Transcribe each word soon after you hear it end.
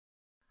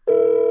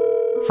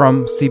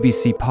From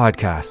CBC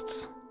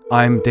Podcasts,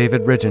 I'm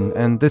David Ridgen,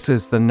 and this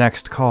is The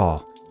Next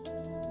Call.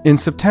 In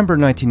September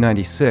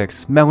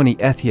 1996, Melanie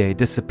Ethier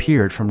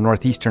disappeared from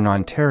northeastern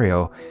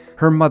Ontario.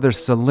 Her mother,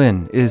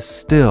 Celine, is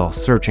still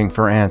searching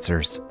for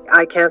answers.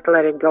 I can't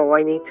let it go.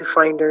 I need to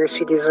find her.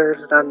 She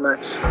deserves that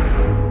much.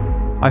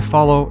 I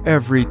follow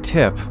every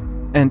tip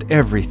and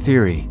every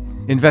theory.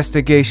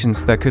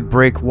 Investigations that could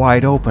break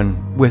wide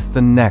open with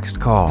The Next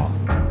Call.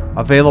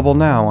 Available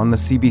now on the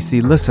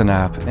CBC Listen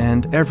app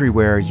and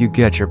everywhere you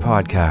get your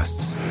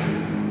podcasts.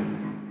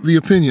 The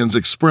opinions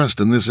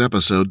expressed in this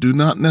episode do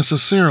not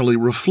necessarily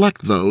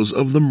reflect those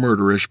of the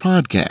Murderish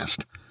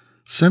podcast.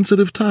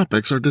 Sensitive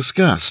topics are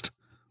discussed.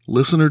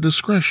 Listener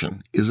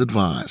discretion is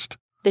advised.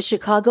 The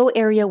Chicago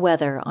area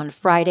weather on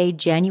Friday,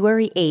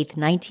 January 8,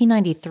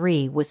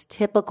 1993 was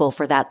typical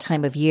for that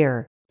time of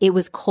year. It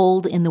was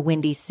cold in the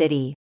Windy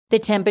City. The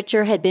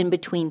temperature had been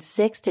between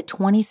 6 to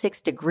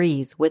 26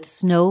 degrees with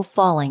snow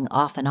falling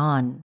off and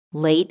on.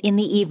 Late in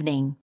the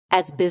evening,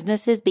 as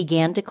businesses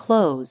began to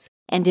close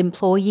and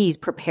employees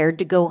prepared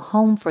to go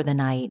home for the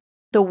night,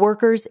 the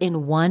workers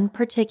in one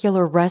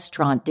particular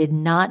restaurant did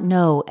not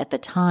know at the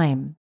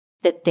time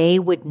that they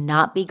would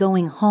not be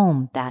going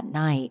home that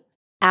night.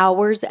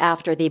 Hours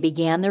after they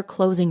began their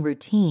closing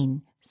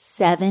routine,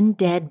 7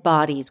 dead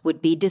bodies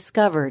would be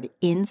discovered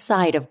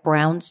inside of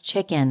Brown's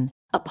Chicken,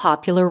 a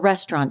popular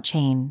restaurant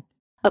chain.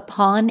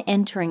 Upon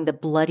entering the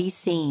bloody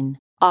scene,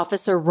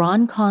 Officer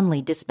Ron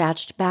Conley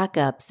dispatched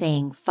backup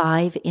saying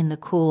 5 in the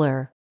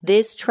cooler.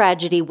 This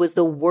tragedy was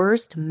the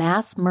worst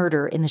mass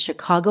murder in the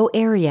Chicago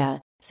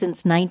area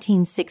since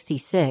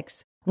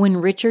 1966, when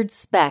Richard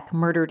Speck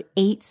murdered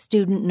 8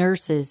 student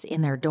nurses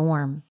in their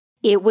dorm.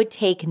 It would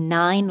take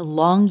 9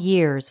 long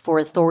years for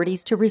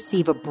authorities to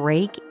receive a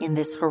break in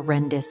this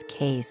horrendous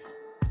case.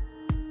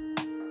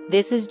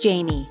 This is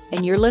Jamie,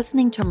 and you're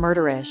listening to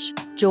Murderish.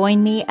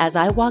 Join me as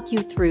I walk you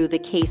through the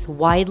case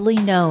widely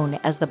known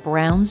as the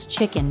Brown's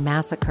Chicken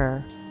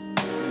Massacre.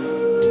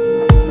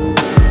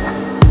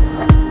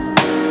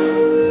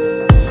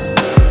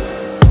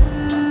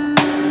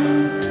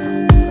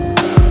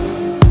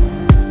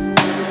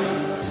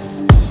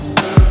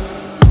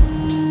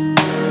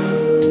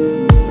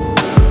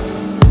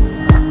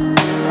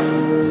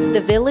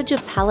 The village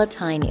of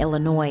Palatine,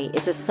 Illinois,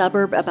 is a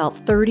suburb about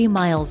 30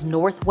 miles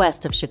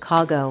northwest of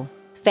Chicago.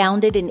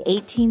 Founded in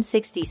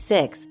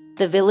 1866,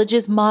 the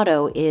village's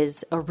motto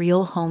is "A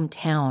Real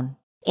Hometown."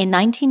 In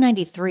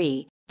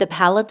 1993, the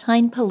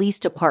Palatine Police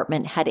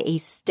Department had a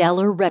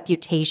stellar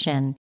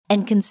reputation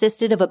and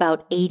consisted of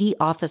about 80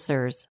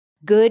 officers.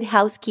 Good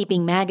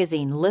Housekeeping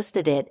magazine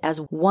listed it as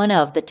one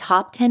of the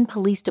top 10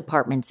 police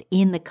departments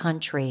in the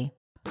country.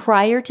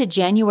 Prior to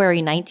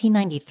January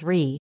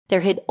 1993,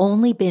 there had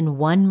only been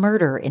 1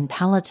 murder in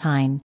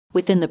Palatine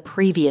within the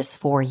previous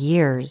 4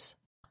 years.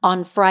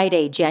 On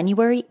Friday,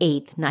 January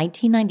 8,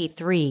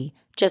 1993,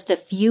 just a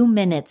few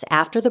minutes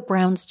after the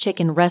Brown's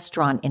Chicken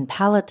restaurant in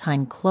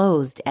Palatine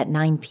closed at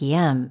 9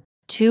 p.m.,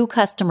 2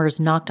 customers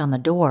knocked on the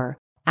door,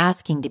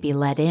 asking to be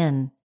let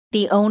in.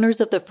 The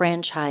owners of the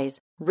franchise,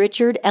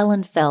 Richard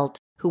Ellenfelt,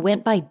 who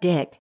went by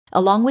Dick,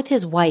 along with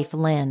his wife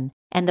Lynn,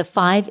 and the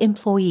 5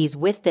 employees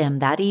with them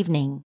that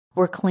evening,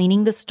 were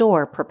cleaning the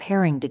store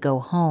preparing to go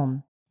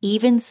home.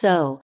 Even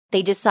so,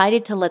 they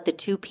decided to let the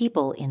 2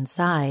 people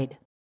inside.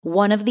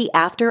 One of the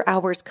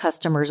after-hours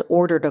customers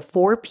ordered a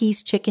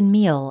 4-piece chicken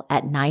meal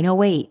at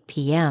 9:08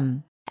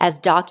 p.m.,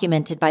 as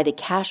documented by the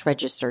cash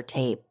register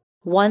tape.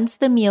 Once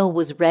the meal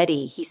was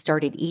ready, he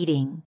started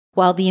eating,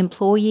 while the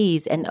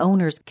employees and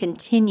owners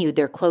continued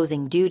their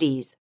closing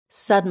duties.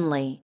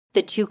 Suddenly,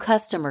 the 2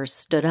 customers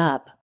stood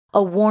up.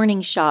 A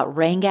warning shot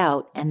rang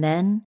out, and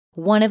then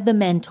one of the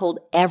men told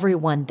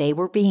everyone they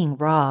were being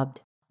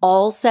robbed.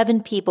 All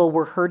 7 people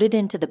were herded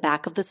into the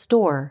back of the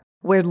store,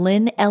 where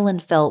Lynn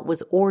Ellenfelt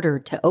was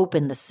ordered to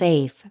open the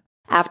safe.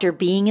 After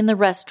being in the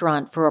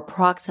restaurant for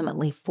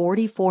approximately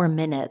 44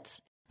 minutes,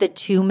 the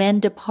 2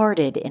 men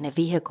departed in a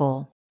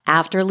vehicle.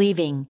 After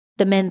leaving,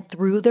 the men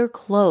threw their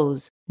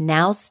clothes,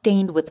 now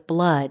stained with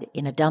blood,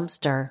 in a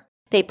dumpster.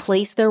 They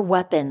placed their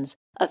weapons,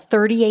 a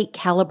 .38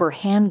 caliber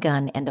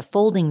handgun and a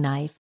folding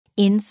knife,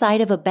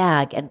 inside of a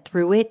bag and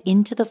threw it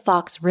into the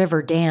Fox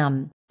River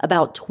Dam,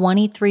 about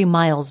 23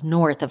 miles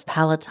north of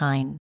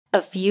Palatine.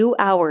 A few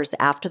hours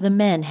after the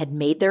men had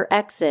made their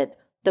exit,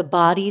 the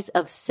bodies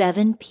of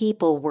 7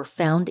 people were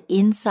found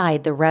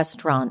inside the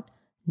restaurant.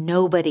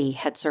 Nobody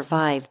had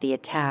survived the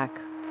attack.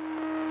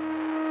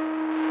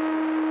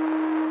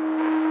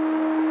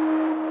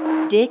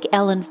 Dick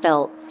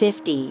Ellenfelt,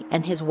 50,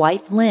 and his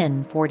wife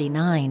Lynn,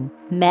 49,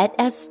 met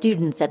as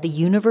students at the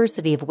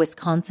University of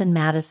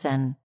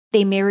Wisconsin-Madison.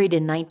 They married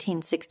in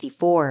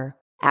 1964.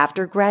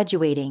 After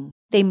graduating,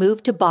 they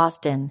moved to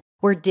Boston,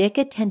 where Dick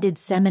attended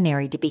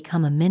seminary to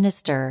become a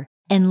minister,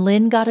 and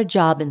Lynn got a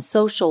job in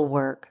social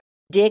work.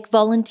 Dick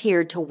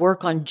volunteered to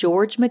work on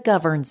George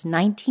McGovern's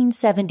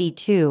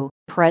 1972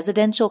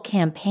 presidential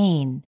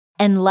campaign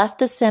and left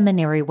the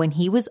seminary when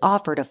he was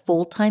offered a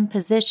full-time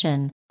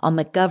position on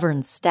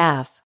McGovern's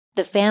staff.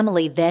 The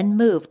family then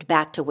moved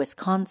back to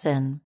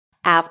Wisconsin.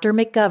 After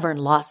McGovern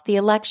lost the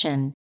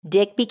election,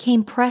 Dick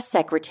became press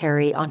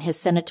secretary on his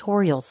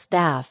senatorial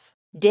staff.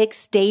 Dick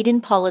stayed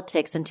in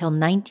politics until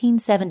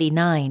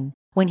 1979,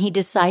 when he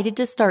decided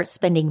to start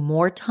spending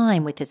more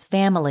time with his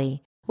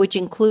family, which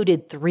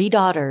included 3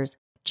 daughters,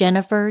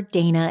 Jennifer,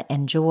 Dana,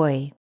 and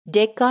Joy.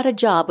 Dick got a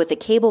job with a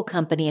cable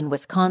company in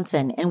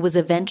Wisconsin and was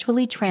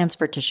eventually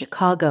transferred to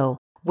Chicago,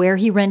 where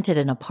he rented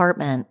an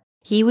apartment.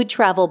 He would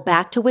travel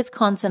back to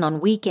Wisconsin on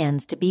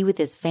weekends to be with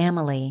his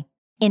family.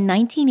 In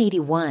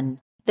 1981,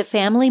 the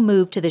family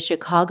moved to the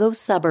Chicago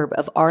suburb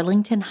of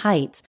Arlington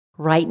Heights,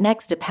 right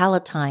next to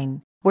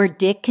Palatine, where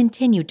Dick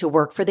continued to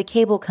work for the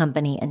cable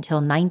company until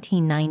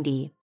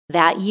 1990.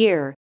 That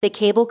year, the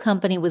cable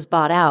company was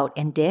bought out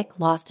and Dick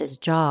lost his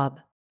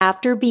job.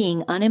 After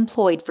being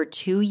unemployed for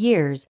 2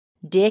 years,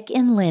 Dick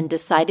and Lynn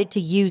decided to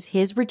use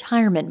his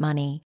retirement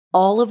money,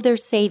 all of their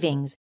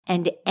savings,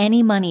 and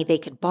any money they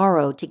could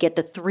borrow to get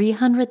the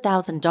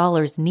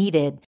 $300,000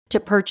 needed to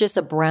purchase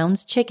a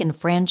Brown's Chicken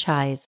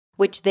franchise,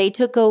 which they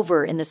took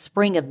over in the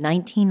spring of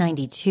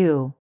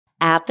 1992.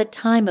 At the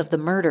time of the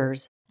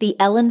murders, the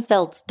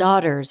Ellenfeld's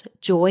daughters,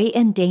 Joy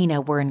and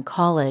Dana, were in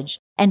college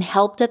and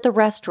helped at the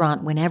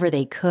restaurant whenever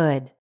they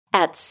could.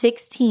 At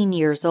 16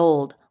 years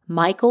old,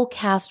 Michael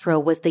Castro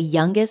was the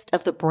youngest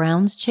of the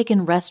Brown's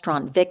Chicken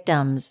restaurant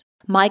victims.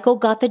 Michael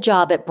got the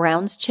job at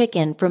Brown's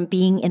Chicken from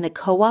being in the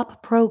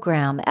co-op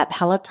program at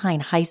Palatine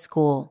High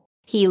School.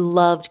 He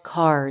loved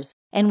cars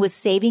and was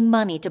saving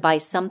money to buy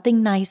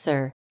something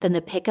nicer than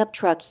the pickup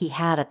truck he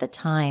had at the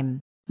time.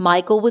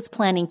 Michael was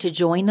planning to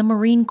join the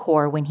Marine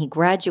Corps when he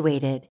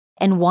graduated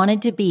and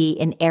wanted to be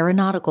an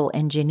aeronautical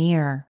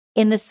engineer.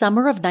 In the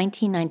summer of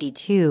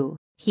 1992,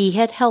 he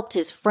had helped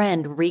his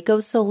friend Rico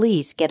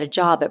Solis get a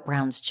job at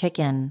Brown's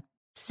Chicken.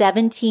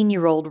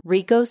 17-year-old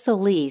Rico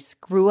Solis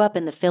grew up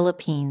in the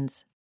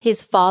Philippines.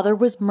 His father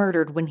was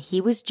murdered when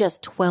he was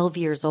just 12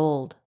 years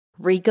old.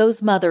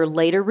 Rico's mother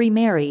later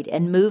remarried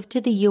and moved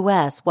to the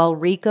U.S. while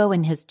Rico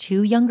and his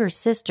 2 younger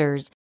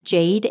sisters,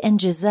 Jade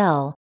and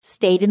Giselle,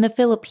 stayed in the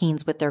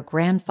Philippines with their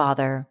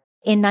grandfather.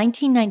 In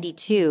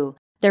 1992,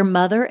 their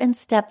mother and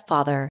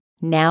stepfather,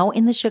 now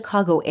in the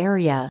Chicago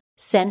area,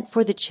 sent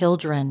for the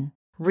children.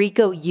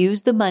 Rico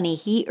used the money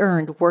he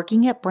earned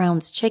working at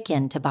Brown's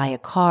Chicken to buy a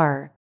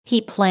car.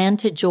 He planned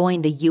to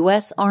join the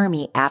U.S.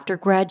 Army after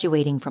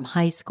graduating from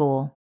high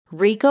school.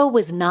 Rico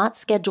was not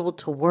scheduled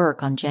to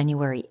work on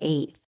January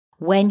 8th.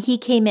 When he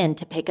came in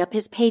to pick up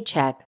his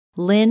paycheck,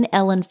 Lynn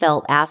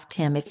Ellenfeld asked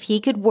him if he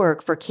could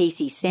work for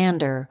Casey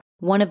Sander,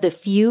 one of the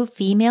few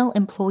female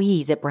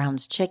employees at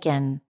Brown's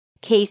Chicken.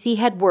 Casey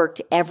had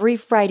worked every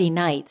Friday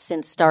night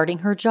since starting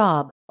her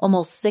job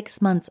almost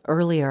 6 months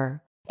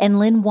earlier, and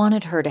Lynn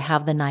wanted her to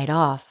have the night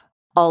off.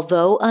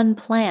 Although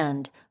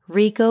unplanned,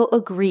 Rico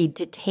agreed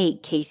to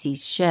take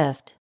Casey's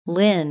shift.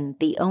 Lynn,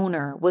 the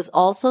owner, was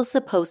also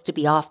supposed to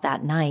be off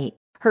that night.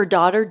 Her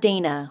daughter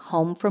Dana,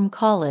 home from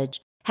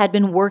college, had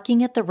been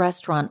working at the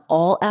restaurant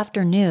all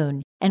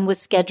afternoon and was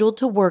scheduled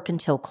to work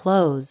until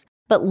close,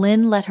 but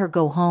Lynn let her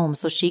go home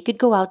so she could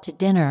go out to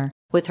dinner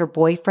with her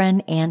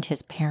boyfriend and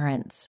his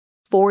parents.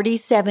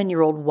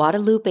 47-year-old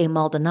Guadalupe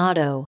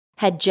Maldonado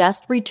had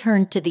just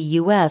returned to the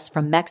U.S.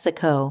 from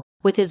Mexico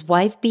with his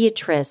wife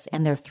Beatrice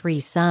and their 3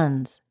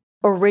 sons.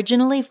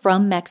 Originally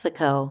from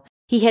Mexico,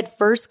 he had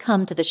first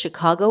come to the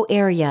Chicago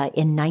area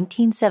in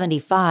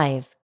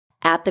 1975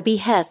 at the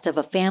behest of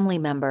a family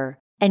member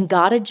and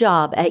got a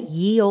job at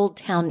Ye Old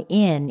Town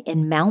Inn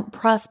in Mount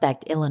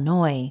Prospect,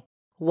 Illinois.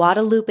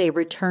 Guadalupe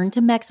returned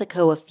to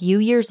Mexico a few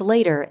years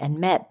later and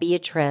met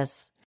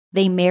Beatrice.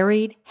 They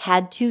married,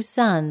 had 2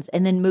 sons,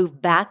 and then moved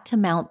back to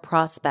Mount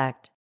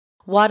Prospect.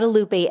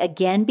 Guadalupe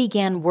again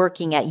began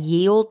working at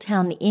Ye Old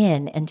Town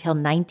Inn until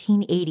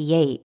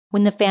 1988,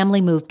 when the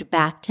family moved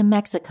back to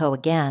Mexico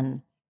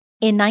again.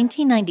 In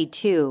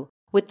 1992,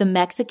 with the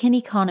Mexican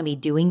economy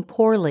doing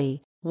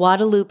poorly,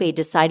 Guadalupe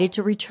decided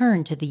to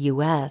return to the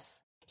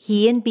U.S.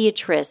 He and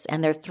Beatrice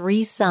and their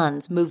 3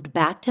 sons moved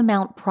back to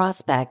Mount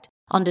Prospect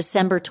on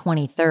December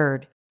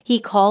 23rd. He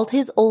called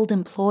his old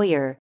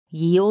employer,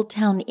 Ye Old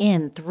Town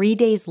Inn, 3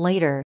 days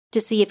later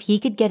to see if he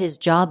could get his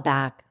job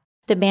back.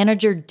 The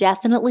manager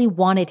definitely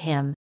wanted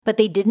him, but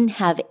they didn't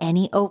have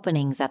any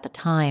openings at the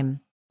time.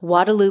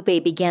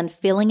 Guadalupe began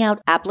filling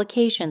out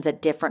applications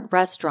at different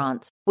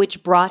restaurants,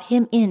 which brought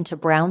him into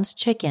Brown's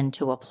Chicken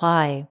to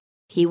apply.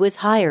 He was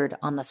hired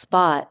on the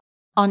spot.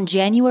 On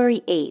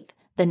January 8th,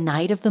 the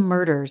night of the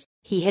murders,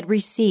 he had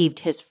received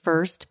his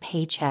first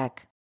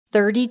paycheck.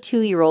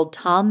 32-year-old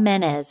Tom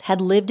Menez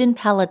had lived in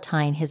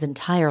Palatine his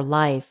entire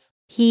life.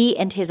 He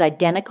and his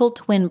identical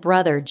twin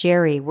brother,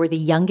 Jerry, were the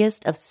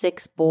youngest of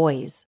 6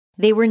 boys.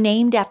 They were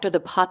named after the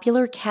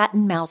popular cat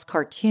and mouse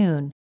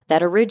cartoon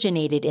that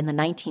originated in the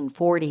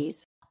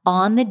 1940s.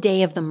 On the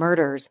day of the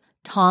murders,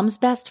 Tom's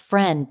best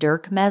friend,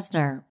 Dirk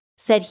Mesner,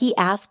 said he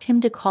asked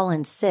him to call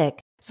in sick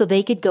so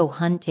they could go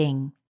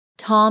hunting.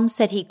 Tom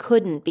said he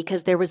couldn't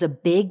because there was a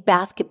big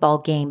basketball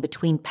game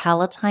between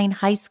Palatine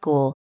High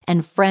School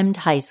and Fremd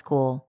High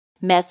School.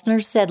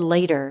 Mesner said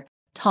later,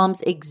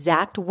 Tom's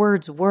exact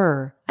words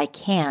were, "I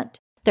can't,"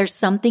 There's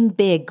something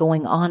big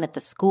going on at the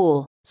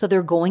school, so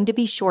they're going to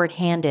be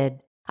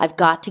short-handed. I've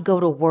got to go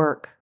to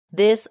work.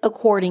 This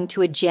according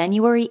to a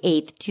January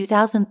 8,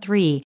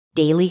 2003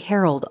 Daily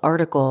Herald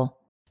article.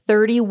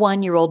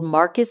 31-year-old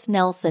Marcus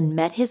Nelson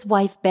met his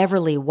wife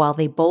Beverly while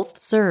they both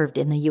served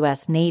in the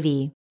U.S.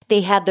 Navy.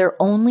 They had their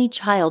only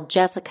child,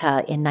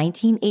 Jessica, in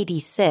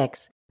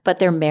 1986, but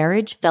their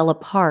marriage fell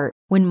apart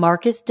when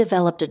Marcus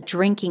developed a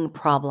drinking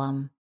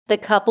problem. The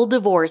couple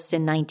divorced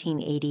in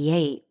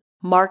 1988.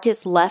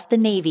 Marcus left the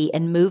Navy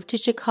and moved to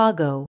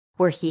Chicago,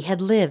 where he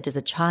had lived as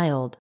a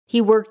child. He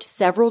worked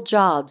several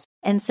jobs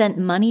and sent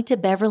money to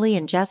Beverly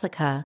and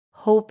Jessica,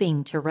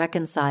 hoping to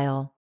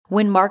reconcile.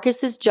 When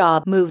Marcus's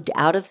job moved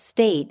out of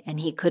state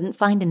and he couldn't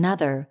find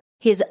another,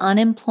 his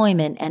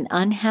unemployment and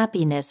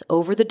unhappiness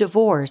over the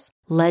divorce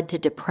led to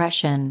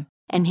depression,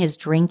 and his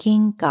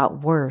drinking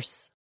got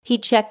worse. He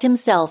checked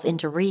himself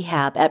into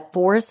rehab at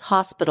Forest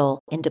Hospital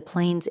in Des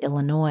Plaines,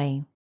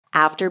 Illinois.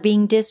 After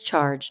being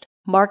discharged,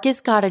 Marcus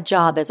got a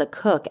job as a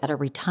cook at a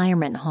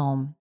retirement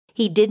home.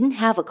 He didn't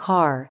have a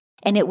car,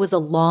 and it was a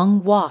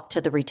long walk to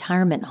the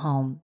retirement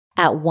home.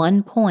 At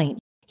one point,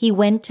 he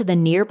went to the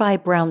nearby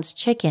Brown's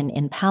Chicken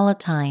in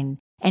Palatine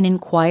and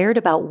inquired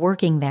about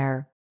working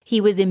there. He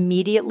was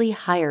immediately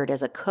hired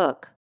as a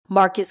cook.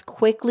 Marcus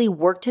quickly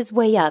worked his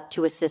way up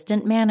to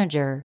assistant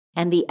manager,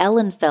 and the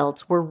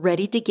Ellenfelds were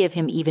ready to give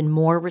him even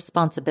more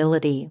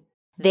responsibility.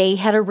 They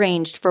had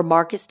arranged for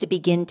Marcus to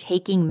begin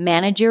taking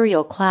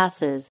managerial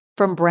classes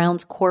from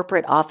Brown's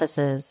corporate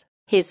offices.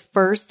 His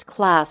first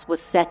class was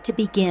set to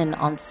begin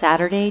on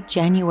Saturday,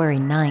 January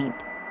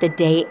 9th, the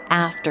day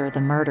after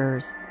the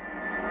murders.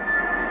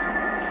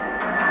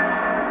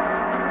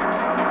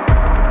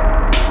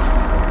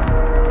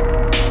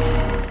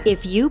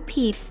 If you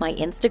peep my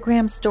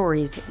Instagram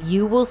stories,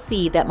 you will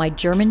see that my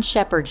German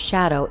Shepherd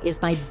Shadow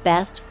is my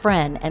best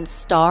friend and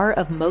star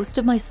of most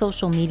of my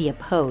social media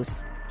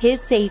posts. His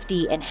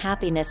safety and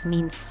happiness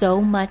mean so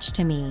much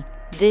to me.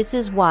 This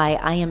is why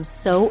I am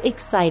so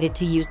excited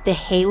to use the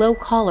Halo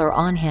collar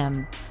on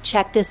him.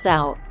 Check this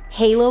out.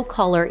 Halo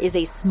collar is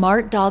a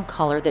smart dog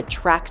collar that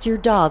tracks your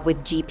dog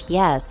with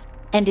GPS,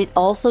 and it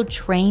also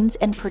trains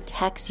and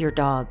protects your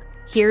dog.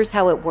 Here's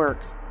how it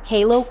works.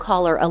 Halo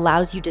collar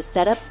allows you to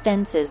set up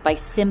fences by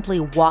simply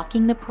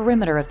walking the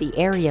perimeter of the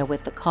area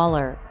with the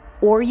collar,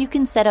 or you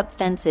can set up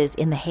fences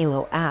in the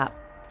Halo app.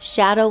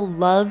 Shadow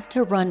loves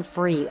to run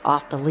free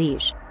off the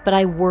leash, but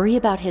I worry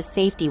about his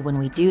safety when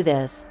we do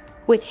this.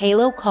 With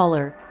Halo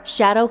collar,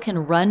 Shadow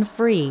can run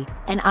free,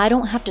 and I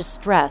don't have to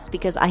stress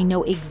because I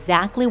know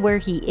exactly where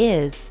he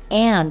is,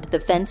 and the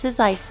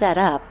fences I set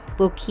up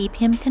will keep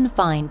him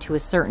confined to a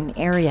certain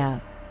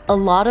area. A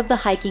lot of the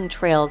hiking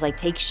trails I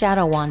take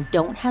Shadow on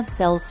don't have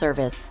cell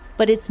service,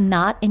 but it's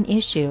not an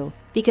issue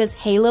because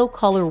Halo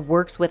collar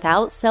works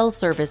without cell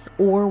service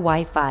or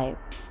Wi-Fi.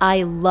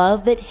 I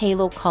love that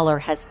Halo collar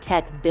has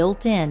tech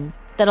built in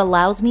that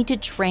allows me to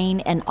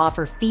train and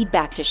offer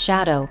feedback to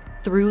Shadow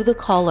through the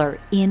collar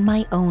in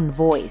my own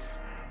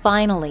voice.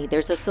 Finally,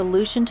 there's a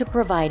solution to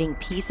providing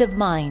peace of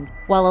mind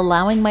while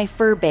allowing my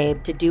fur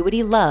babe to do what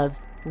he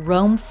loves,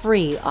 roam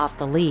free off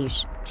the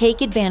leash.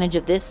 Take advantage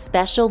of this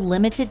special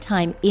limited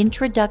time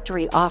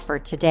introductory offer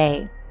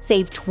today.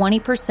 Save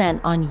 20%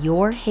 on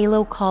your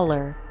Halo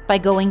collar by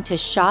going to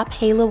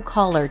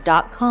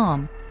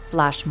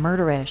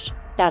shophalocollar.com/murderish.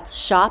 That's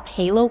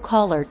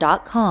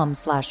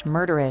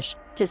shophalocollar.com/murderish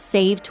to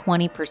save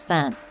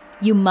 20%.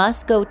 You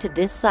must go to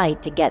this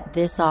site to get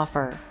this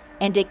offer,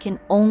 and it can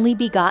only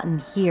be gotten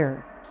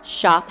here.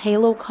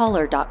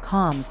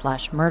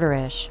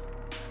 shophalocollar.com/murderish.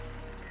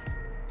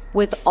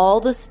 With all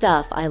the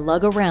stuff I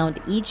lug around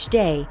each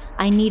day,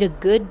 I need a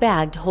good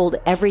bag to hold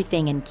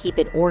everything and keep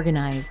it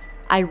organized.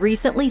 I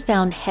recently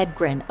found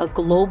Hedgren, a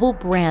global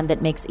brand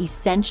that makes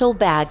essential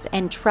bags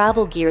and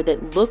travel gear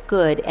that look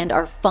good and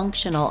are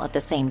functional at the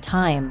same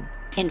time.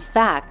 In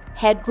fact,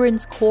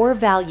 Hedgren's core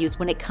values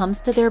when it comes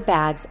to their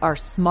bags are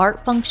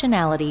smart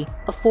functionality,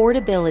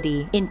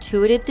 affordability,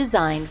 intuitive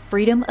design,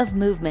 freedom of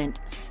movement,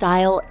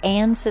 style,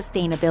 and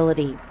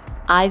sustainability.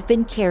 I've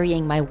been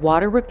carrying my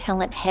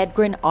water-repellent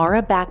Hedgren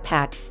Aura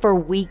backpack for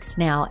weeks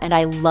now, and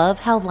I love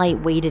how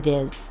lightweight it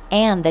is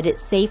and that it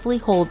safely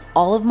holds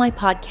all of my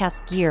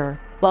podcast gear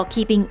while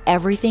keeping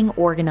everything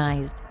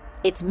organized.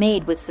 It's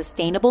made with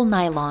sustainable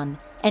nylon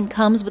and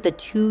comes with a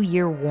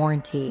 2-year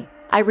warranty.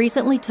 I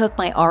recently took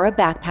my Aura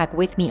backpack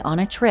with me on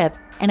a trip,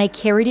 and I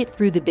carried it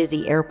through the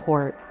busy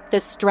airport. The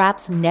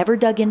straps never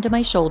dug into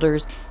my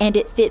shoulders, and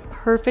it fit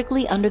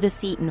perfectly under the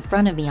seat in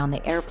front of me on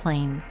the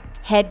airplane.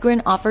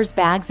 Hedgren offers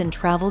bags and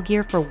travel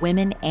gear for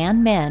women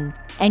and men,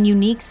 and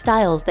unique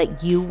styles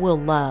that you will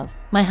love.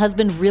 My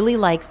husband really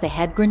likes the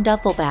Hedgren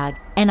duffel bag,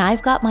 and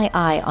I've got my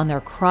eye on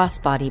their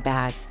crossbody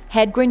bag.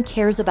 Hedgren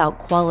cares about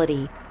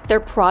quality.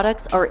 Their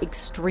products are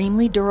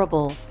extremely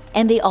durable,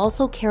 and they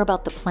also care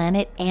about the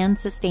planet and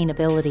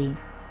sustainability.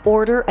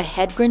 Order a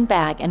Hedgren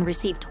bag and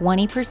receive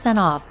 20%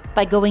 off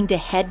by going to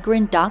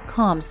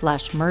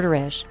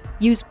hedgren.com/murderish.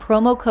 Use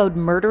promo code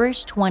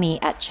MURDERISH20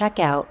 at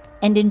checkout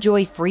and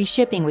enjoy free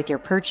shipping with your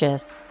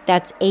purchase.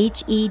 That's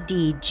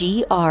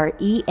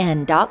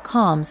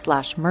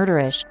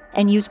hedgren.com/murderish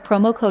and use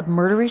promo code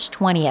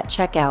MURDERISH20 at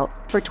checkout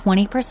for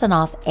 20%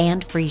 off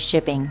and free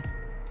shipping.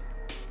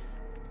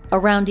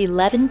 Around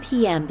 11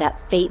 p.m.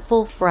 that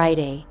fateful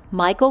Friday,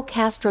 Michael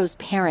Castro's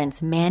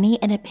parents, Manny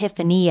and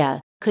Epifania,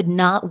 could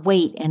not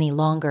wait any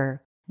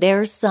longer.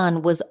 Their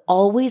son was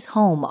always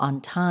home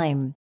on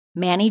time.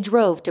 Manny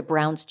drove to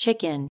Brown's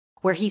Chicken,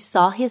 where he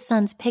saw his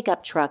son's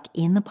pickup truck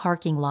in the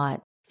parking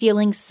lot.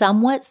 Feeling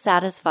somewhat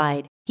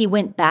satisfied, he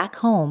went back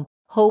home,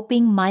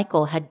 hoping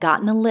Michael had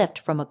gotten a lift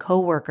from a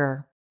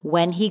coworker.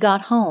 When he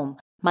got home,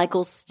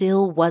 Michael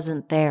still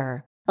wasn't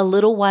there. A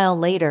little while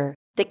later,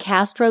 the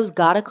Castros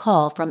got a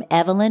call from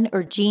Evelyn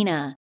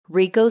Urgina,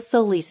 Rico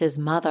Solis's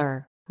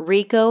mother.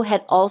 Rico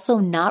had also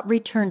not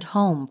returned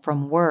home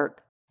from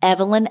work.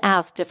 Evelyn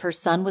asked if her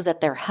son was at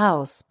their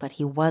house, but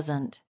he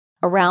wasn't.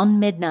 Around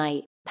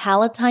midnight,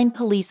 Palatine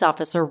police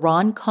officer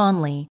Ron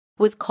Conley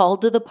was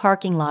called to the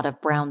parking lot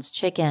of Brown's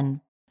Chicken.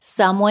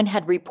 Someone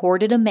had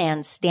reported a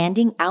man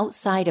standing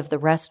outside of the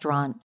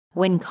restaurant.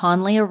 When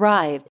Conley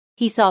arrived,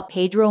 he saw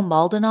Pedro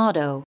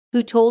Maldonado,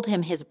 who told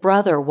him his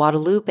brother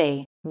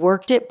Guadalupe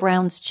worked at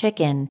Brown's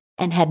Chicken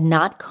and had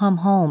not come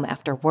home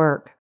after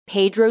work.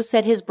 Pedro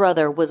said his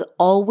brother was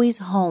always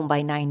home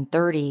by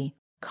 9:30.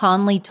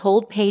 Conley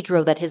told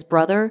Pedro that his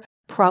brother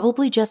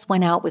probably just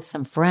went out with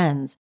some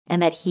friends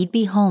and that he'd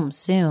be home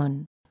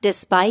soon.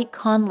 Despite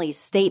Conley's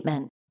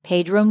statement,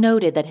 Pedro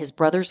noted that his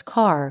brother's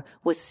car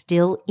was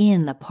still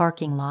in the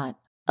parking lot.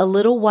 A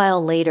little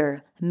while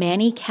later,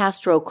 Manny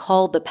Castro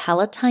called the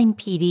Palatine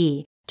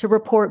PD to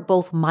report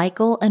both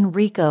Michael and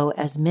Rico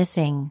as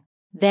missing.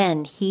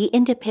 Then he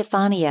and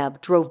Epifania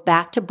drove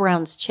back to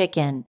Brown's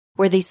Chicken,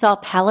 where they saw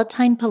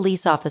Palatine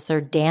police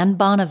officer Dan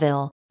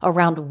Bonneville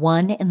around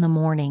 1 in the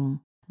morning.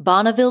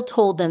 Bonneville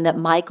told them that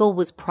Michael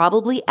was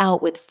probably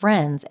out with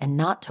friends and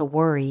not to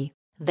worry.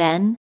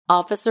 Then,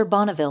 Officer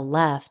Bonneville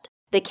left.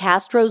 The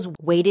Castros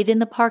waited in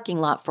the parking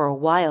lot for a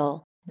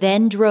while,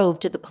 then drove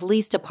to the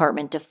police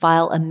department to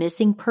file a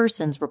missing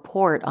persons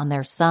report on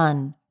their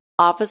son.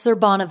 Officer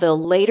Bonneville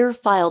later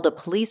filed a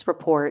police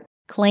report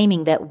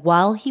claiming that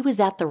while he was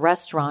at the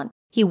restaurant,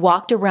 he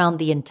walked around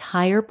the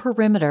entire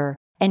perimeter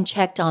and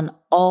checked on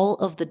all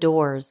of the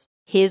doors.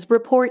 His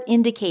report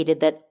indicated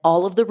that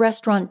all of the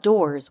restaurant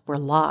doors were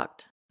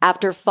locked.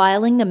 After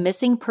filing the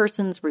missing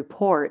persons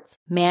reports,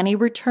 Manny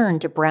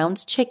returned to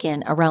Brown's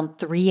Chicken around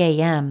 3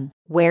 a.m.,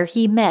 where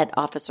he met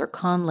Officer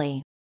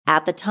Conley.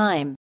 At the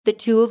time, the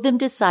two of them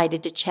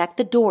decided to check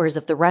the doors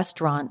of the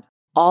restaurant.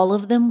 All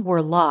of them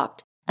were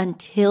locked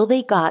until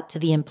they got to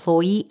the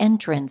employee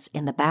entrance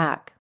in the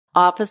back.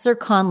 Officer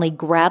Conley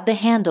grabbed the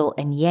handle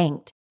and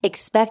yanked,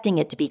 expecting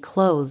it to be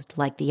closed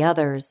like the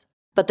others.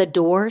 But the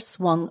door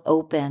swung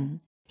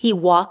open. He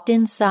walked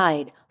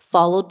inside,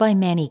 followed by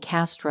Manny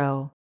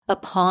Castro.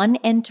 Upon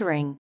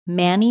entering,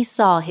 Manny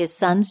saw his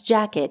son's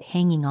jacket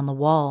hanging on the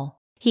wall.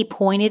 He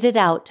pointed it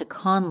out to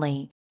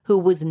Conley, who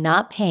was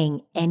not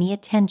paying any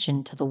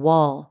attention to the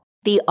wall.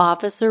 The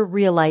officer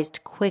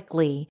realized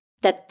quickly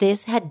that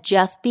this had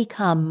just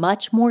become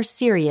much more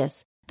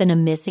serious than a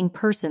missing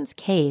persons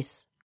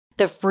case.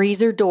 The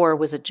freezer door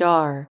was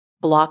ajar,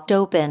 blocked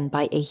open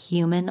by a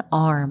human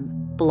arm.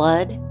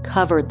 Blood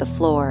covered the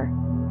floor.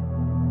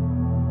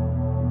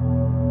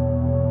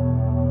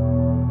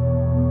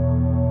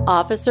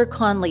 Officer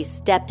Conley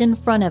stepped in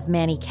front of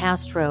Manny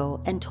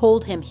Castro and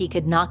told him he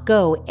could not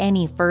go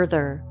any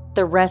further.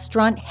 The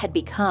restaurant had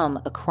become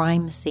a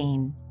crime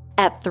scene.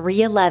 At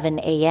 3:11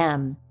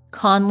 a.m.,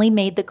 Conley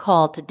made the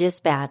call to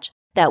dispatch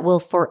that will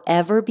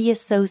forever be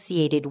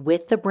associated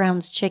with the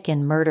Brown's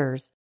Chicken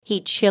murders. He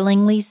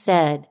chillingly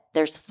said,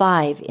 "There's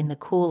 5 in the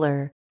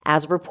cooler,"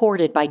 as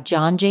reported by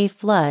John J.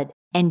 Flood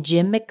and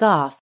Jim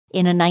McGough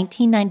in a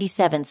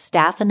 1997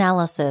 staff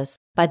analysis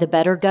by the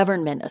Better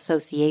Government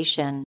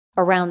Association.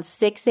 Around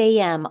 6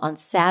 a.m. on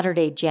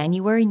Saturday,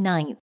 January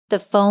 9th, the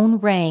phone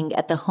rang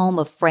at the home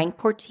of Frank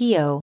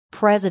Portillo,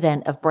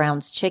 president of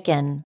Brown's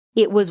Chicken.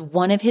 It was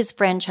one of his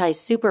franchise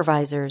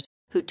supervisors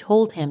who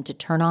told him to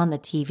turn on the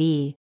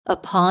TV.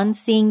 Upon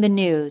seeing the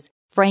news,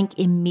 Frank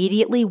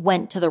immediately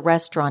went to the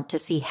restaurant to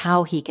see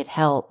how he could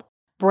help.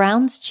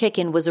 Brown's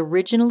Chicken was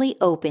originally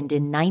opened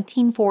in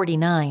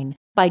 1949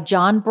 by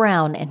John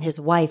Brown and his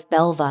wife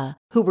Belva,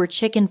 who were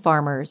chicken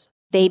farmers.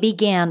 They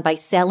began by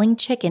selling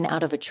chicken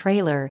out of a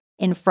trailer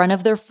in front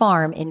of their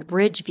farm in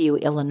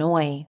Bridgeview,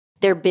 Illinois.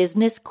 Their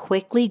business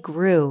quickly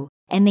grew,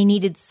 and they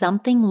needed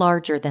something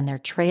larger than their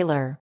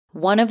trailer.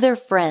 One of their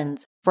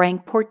friends,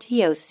 Frank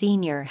Portillo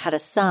Sr., had a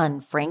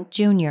son, Frank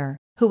Jr.,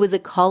 who was a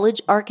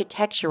college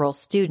architectural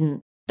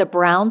student. The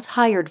Browns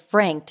hired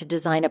Frank to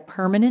design a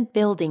permanent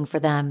building for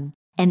them,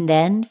 and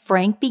then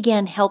Frank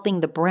began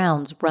helping the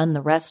Browns run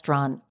the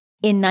restaurant.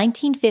 In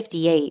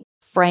 1958,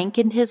 Frank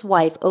and his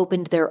wife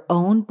opened their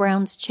own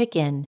Brown's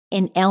Chicken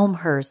in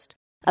Elmhurst,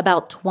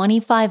 about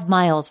 25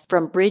 miles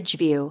from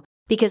Bridgeview,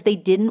 because they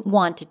didn't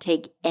want to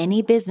take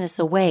any business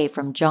away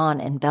from John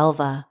and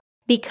Belva.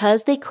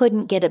 Because they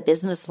couldn't get a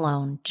business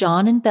loan,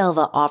 John and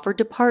Belva offered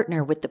to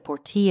partner with the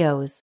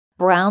Portillos.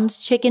 Brown's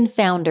Chicken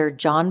founder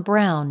John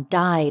Brown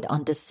died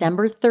on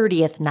December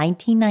 30th,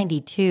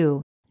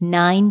 1992,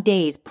 9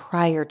 days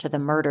prior to the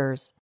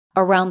murders.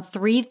 Around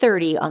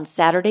 3:30 on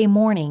Saturday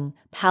morning,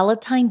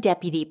 Palatine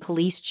Deputy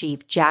Police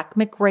Chief Jack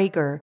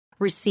McGregor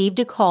received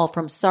a call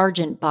from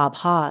Sergeant Bob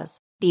Hawes,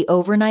 the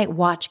overnight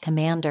watch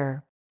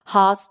commander.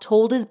 Hawes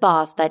told his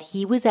boss that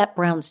he was at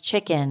Brown's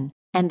Chicken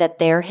and that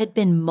there had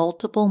been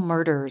multiple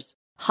murders.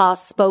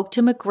 Hawes spoke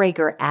to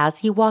McGregor as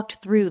he walked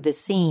through the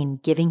scene,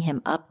 giving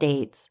him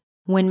updates.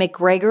 When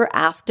McGregor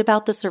asked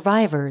about the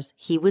survivors,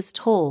 he was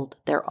told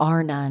there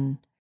are none.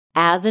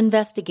 As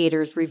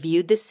investigators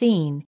reviewed the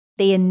scene,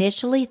 they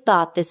initially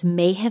thought this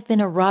may have been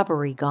a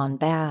robbery gone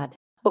bad.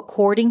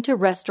 According to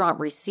restaurant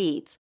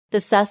receipts, the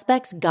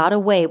suspects got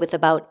away with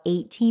about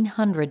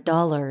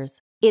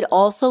 $1,800. It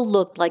also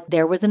looked like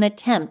there was an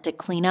attempt to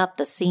clean up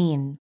the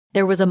scene.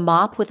 There was a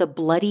mop with a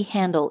bloody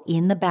handle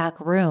in the back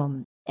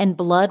room, and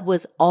blood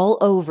was all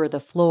over the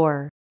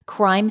floor.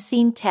 Crime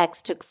scene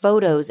techs took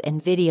photos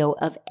and video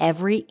of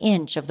every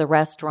inch of the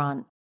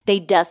restaurant. They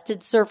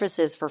dusted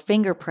surfaces for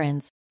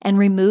fingerprints and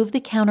removed the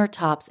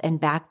countertops and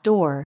back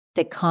door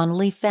that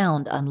Connolly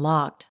found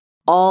unlocked.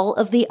 All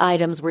of the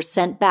items were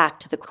sent back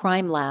to the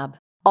crime lab.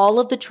 All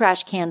of the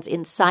trash cans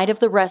inside of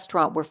the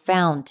restaurant were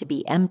found to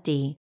be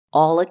empty,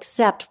 all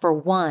except for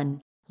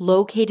one,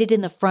 located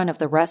in the front of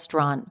the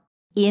restaurant.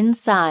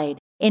 Inside,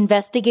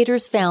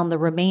 investigators found the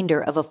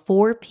remainder of a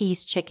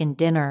 4-piece chicken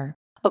dinner.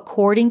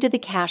 According to the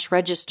cash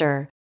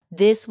register,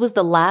 this was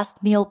the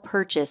last meal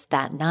purchased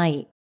that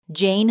night.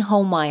 Jane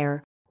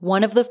Homeyer,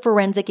 one of the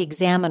forensic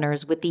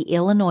examiners with the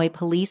Illinois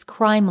Police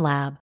Crime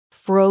Lab,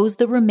 froze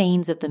the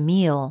remains of the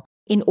meal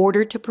in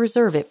order to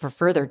preserve it for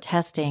further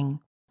testing.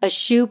 A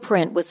shoe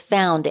print was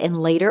found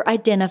and later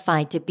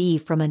identified to be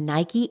from a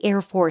Nike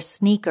Air Force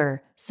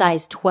sneaker,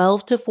 size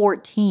 12 to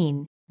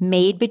 14,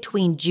 made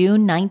between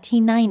June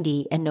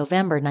 1990 and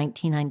November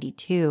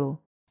 1992.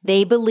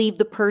 They believe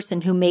the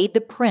person who made the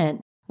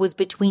print was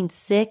between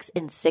 6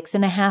 and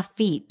 6.5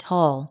 feet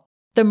tall.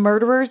 The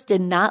murderers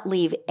did not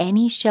leave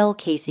any shell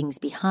casings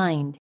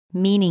behind,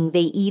 meaning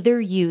they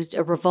either used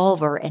a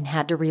revolver and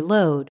had to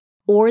reload,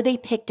 or they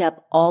picked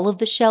up all of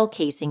the shell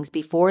casings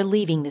before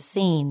leaving the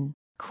scene.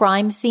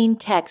 Crime scene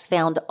techs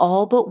found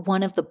all but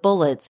one of the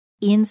bullets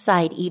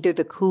inside either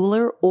the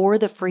cooler or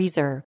the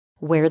freezer,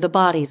 where the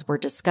bodies were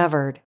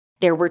discovered.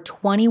 There were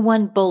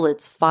 21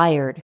 bullets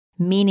fired,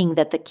 meaning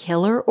that the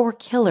killer or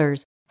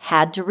killers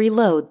had to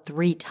reload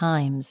 3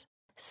 times.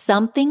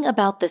 Something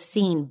about the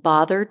scene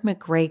bothered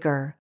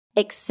McGregor.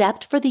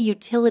 Except for the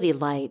utility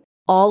light,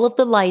 all of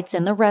the lights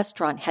in the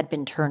restaurant had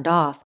been turned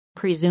off,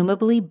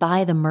 presumably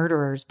by the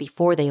murderers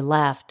before they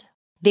left.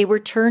 They were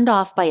turned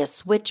off by a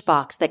switch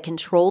box that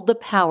controlled the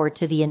power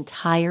to the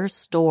entire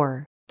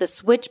store. The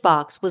switch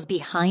box was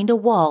behind a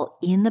wall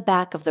in the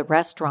back of the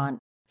restaurant.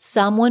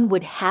 Someone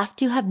would have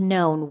to have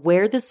known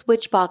where the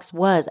switch box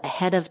was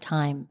ahead of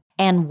time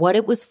and what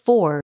it was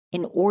for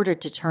in order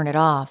to turn it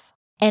off.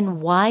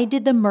 And why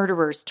did the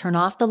murderers turn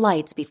off the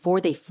lights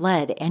before they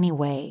fled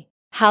anyway?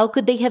 How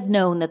could they have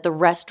known that the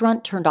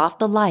restaurant turned off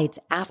the lights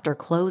after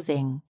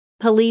closing?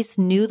 Police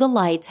knew the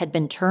lights had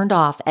been turned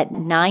off at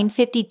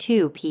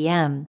 9:52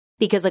 p.m.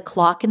 because a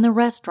clock in the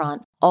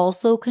restaurant,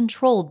 also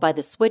controlled by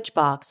the switch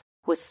box,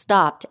 was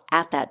stopped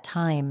at that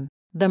time.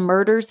 The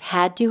murders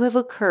had to have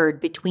occurred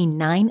between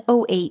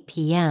 9:08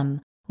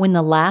 p.m., when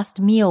the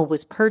last meal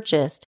was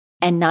purchased,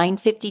 and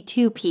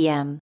 9:52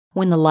 p.m.,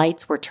 when the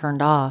lights were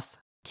turned off.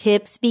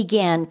 Tips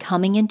began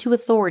coming into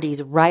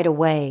authorities right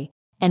away,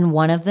 and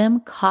one of them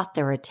caught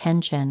their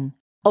attention.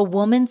 A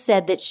woman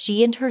said that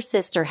she and her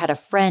sister had a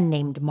friend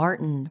named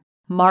Martin.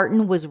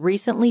 Martin was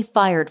recently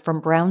fired from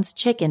Brown's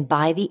Chicken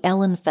by the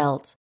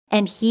Ellenfelds,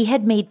 and he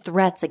had made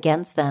threats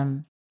against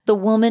them. The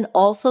woman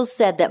also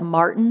said that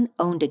Martin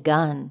owned a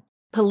gun.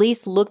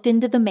 Police looked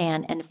into the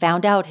man and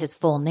found out his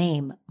full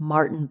name,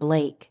 Martin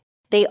Blake.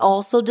 They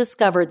also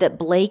discovered that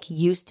Blake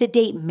used to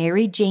date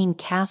Mary Jane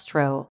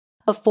Castro,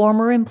 a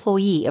former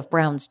employee of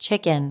Brown's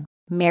Chicken.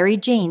 Mary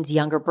Jane's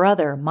younger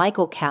brother,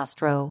 Michael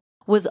Castro,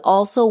 was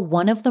also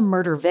one of the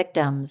murder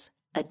victims.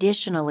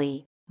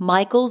 Additionally,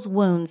 Michael's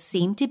wounds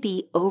seemed to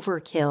be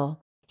overkill.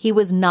 He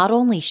was not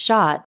only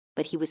shot,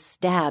 but he was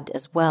stabbed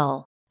as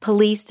well.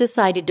 Police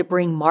decided to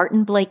bring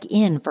Martin Blake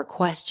in for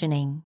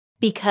questioning.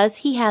 Because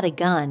he had a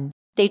gun,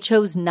 they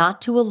chose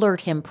not to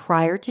alert him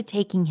prior to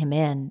taking him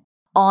in.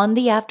 On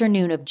the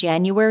afternoon of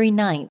January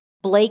 9th,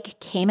 Blake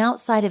came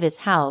outside of his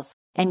house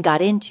and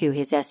got into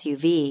his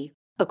SUV.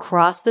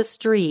 Across the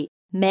street,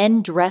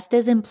 men dressed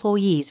as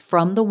employees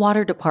from the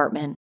water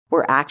department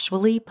were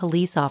actually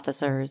police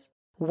officers.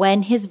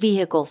 When his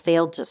vehicle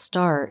failed to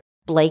start,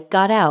 Blake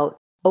got out,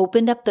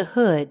 opened up the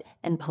hood,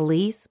 and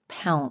police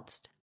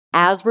pounced.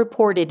 As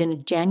reported in a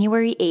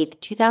January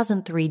 8,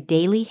 2003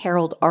 Daily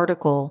Herald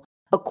article,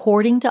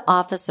 according to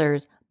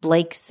officers,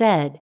 Blake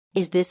said,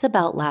 "Is this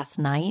about last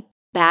night?"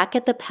 Back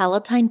at the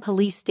Palatine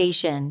police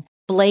station,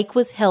 Blake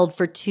was held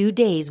for 2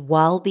 days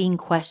while being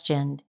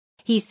questioned.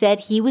 He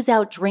said he was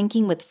out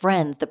drinking with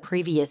friends the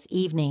previous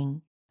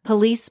evening.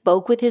 Police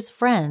spoke with his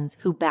friends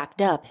who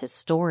backed up his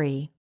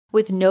story.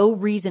 With no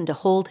reason to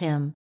hold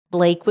him,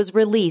 Blake was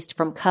released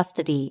from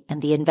custody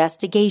and the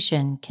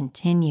investigation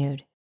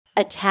continued.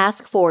 A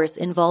task force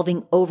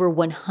involving over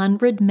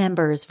 100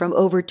 members from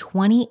over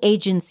 20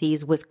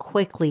 agencies was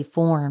quickly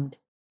formed.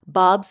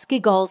 Bob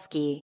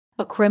Skigalski,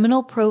 a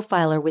criminal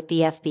profiler with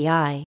the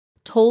FBI,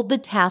 told the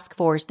task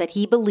force that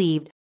he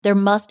believed there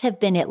must have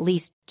been at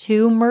least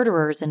 2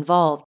 murderers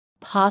involved,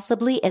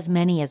 possibly as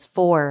many as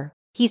 4.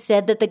 He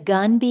said that the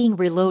gun being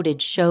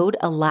reloaded showed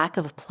a lack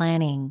of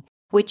planning,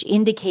 which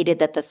indicated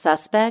that the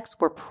suspects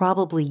were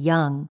probably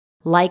young,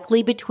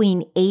 likely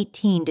between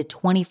 18 to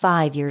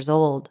 25 years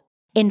old.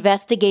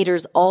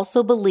 Investigators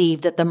also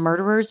believed that the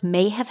murderers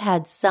may have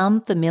had some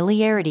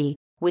familiarity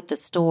with the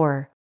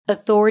store.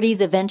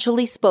 Authorities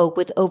eventually spoke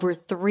with over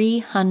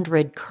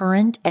 300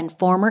 current and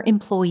former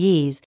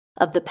employees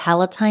of the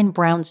Palatine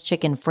Brown's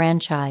Chicken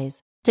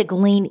franchise to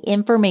glean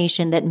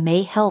information that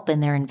may help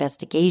in their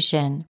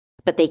investigation,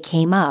 but they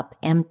came up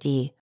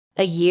empty.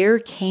 A year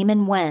came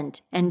and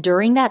went, and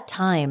during that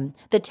time,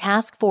 the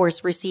task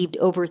force received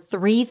over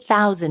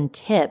 3,000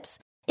 tips,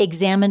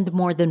 examined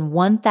more than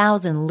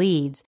 1,000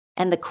 leads,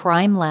 and the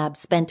crime lab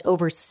spent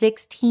over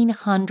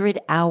 1,600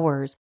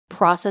 hours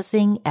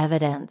processing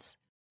evidence.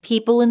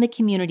 People in the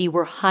community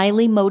were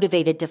highly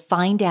motivated to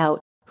find out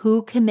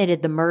who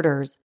committed the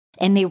murders,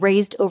 and they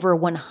raised over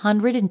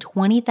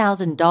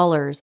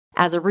 $120,000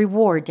 as a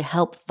reward to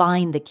help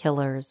find the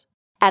killers.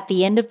 At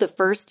the end of the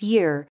first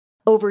year,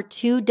 over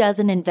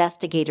 24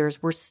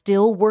 investigators were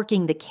still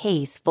working the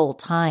case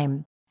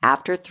full-time.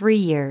 After 3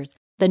 years,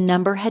 the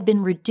number had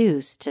been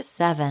reduced to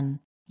 7.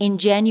 In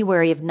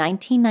January of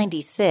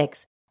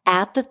 1996,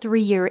 at the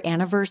 3-year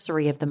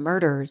anniversary of the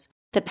murders,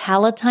 the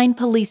Palatine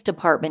Police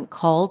Department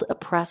called a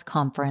press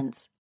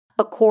conference.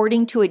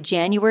 According to a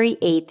January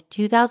 8,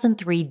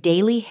 2003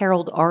 Daily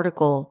Herald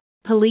article,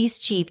 Police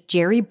Chief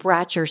Jerry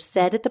Bratcher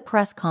said at the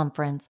press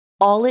conference,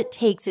 "All it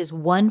takes is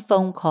one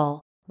phone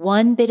call,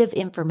 one bit of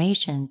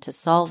information to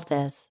solve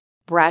this."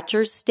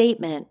 Bratcher's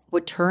statement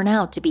would turn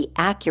out to be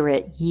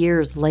accurate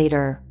years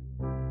later.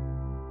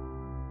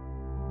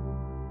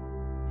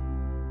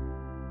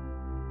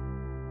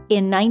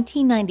 In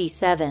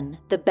 1997,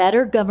 the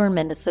Better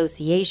Government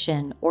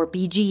Association, or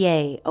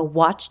BGA, a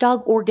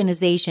watchdog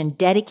organization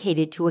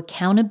dedicated to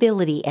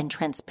accountability and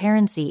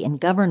transparency in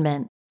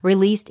government,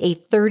 released a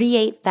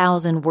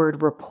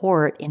 38,000-word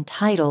report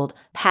entitled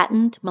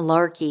Patent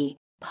Malarkey,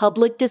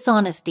 Public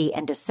Dishonesty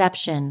and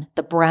Deception,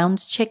 the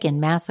Brown's Chicken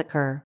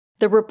Massacre.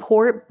 The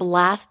report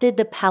blasted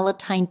the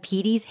Palatine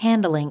PD's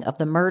handling of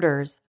the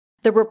murders.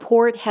 The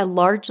report had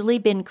largely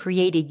been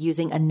created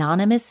using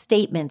anonymous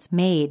statements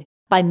made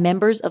by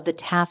members of the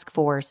task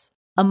force.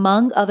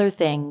 Among other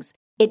things,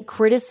 it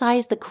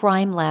criticized the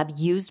crime lab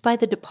used by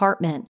the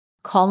department,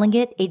 calling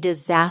it a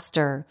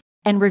disaster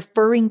and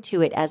referring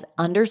to it as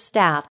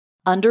understaffed,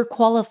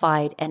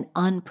 underqualified, and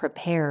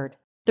unprepared.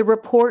 The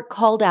report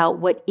called out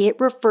what it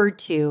referred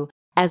to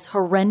as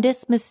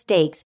horrendous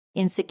mistakes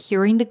in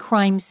securing the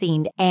crime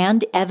scene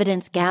and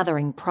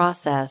evidence-gathering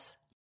process.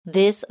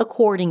 This,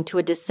 according to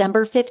a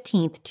December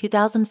 15,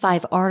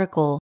 2005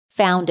 article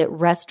found at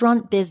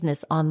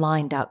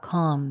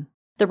restaurantbusinessonline.com.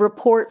 The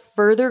report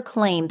further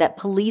claimed that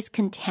police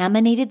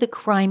contaminated the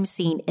crime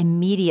scene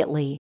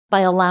immediately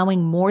by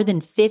allowing more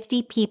than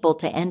 50 people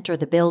to enter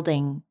the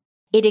building.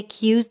 It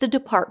accused the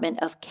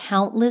department of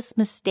countless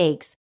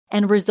mistakes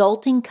and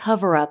resulting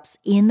cover-ups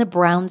in the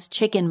Brown's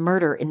Chicken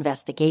murder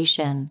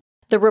investigation.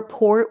 The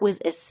report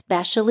was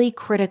especially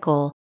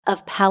critical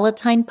of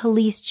Palatine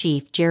Police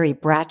Chief Jerry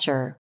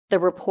Bratcher. The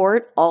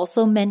report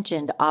also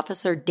mentioned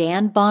Officer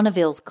Dan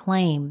Bonneville's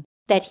claim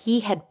that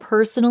he had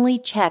personally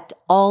checked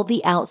all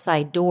the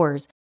outside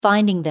doors,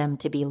 finding them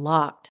to be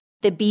locked.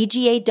 The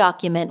BGA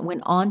document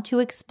went on to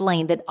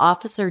explain that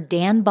Officer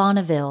Dan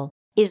Bonneville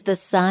is the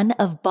son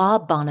of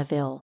Bob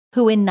Bonneville,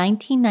 who in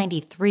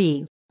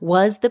 1993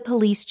 was the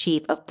police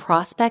chief of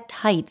Prospect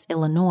Heights,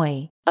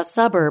 Illinois, a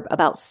suburb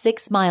about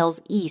 6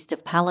 miles east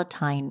of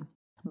Palatine.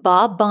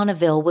 Bob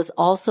Bonneville was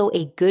also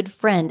a good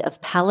friend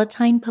of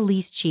Palatine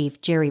Police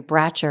Chief Jerry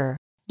Bratcher.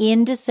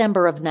 In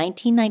December of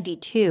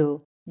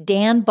 1992,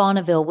 Dan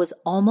Bonneville was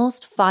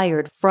almost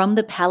fired from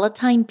the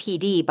Palatine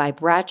PD by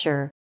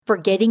Bratcher for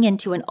getting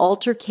into an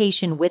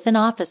altercation with an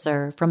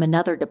officer from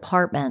another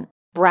department.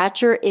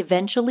 Bratcher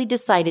eventually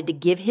decided to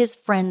give his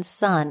friend's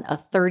son a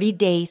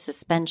 30-day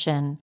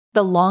suspension,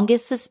 the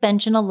longest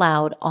suspension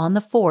allowed on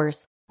the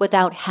force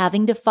without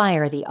having to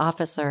fire the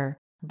officer.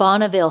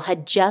 Bonneville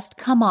had just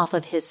come off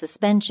of his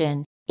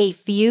suspension a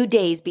few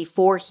days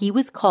before he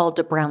was called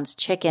to Brown's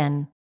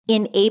Chicken.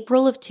 In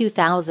April of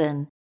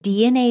 2000,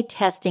 DNA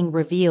testing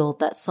revealed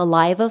that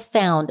saliva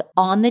found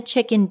on the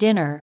chicken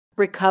dinner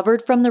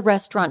recovered from the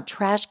restaurant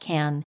trash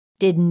can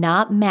did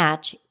not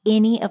match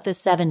any of the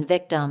 7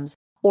 victims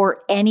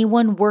or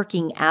anyone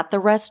working at the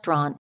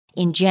restaurant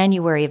in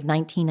January of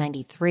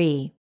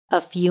 1993.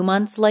 A few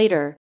months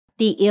later,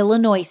 The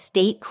Illinois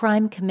State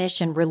Crime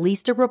Commission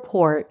released a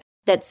report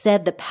that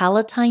said the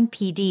Palatine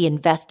PD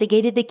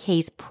investigated the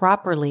case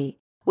properly,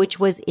 which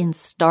was in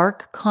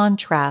stark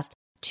contrast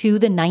to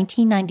the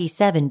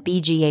 1997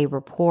 BGA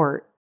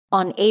report.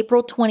 On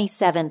April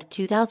 27,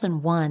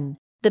 2001,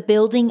 the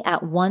building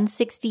at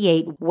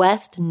 168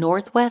 West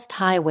Northwest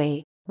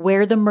Highway,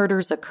 where the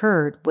murders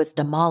occurred, was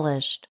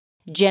demolished.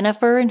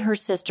 Jennifer and her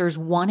sisters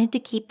wanted to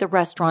keep the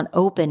restaurant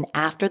open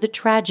after the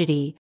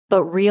tragedy,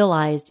 but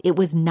realized it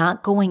was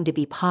not going to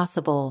be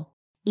possible.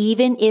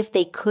 Even if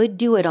they could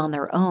do it on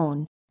their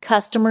own,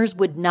 customers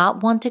would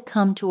not want to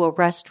come to a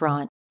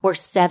restaurant where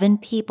 7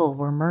 people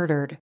were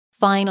murdered.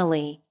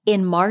 Finally,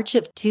 in March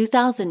of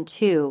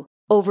 2002,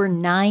 over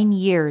 9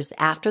 years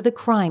after the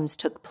crimes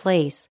took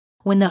place,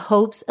 when the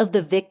hopes of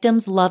the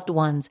victims' loved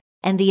ones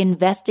and the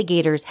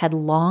investigators had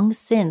long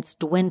since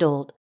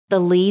dwindled, the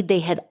lead they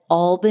had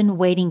all been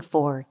waiting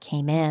for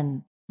came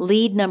in.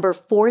 Lead number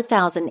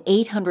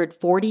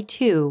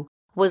 4842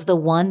 was the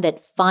one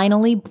that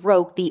finally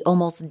broke the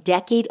almost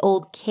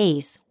decade-old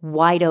case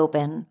wide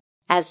open.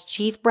 As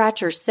Chief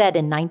Bratcher said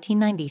in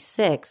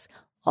 1996,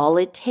 all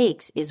it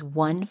takes is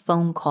one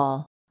phone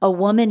call. A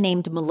woman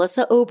named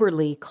Melissa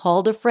Oberly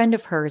called a friend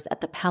of hers at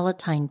the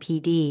Palatine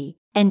PD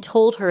and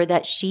told her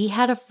that she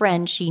had a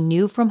friend she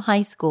knew from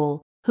high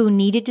school who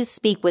needed to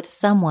speak with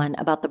someone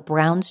about the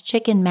Brown's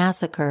Chicken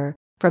Massacre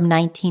from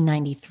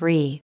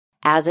 1993.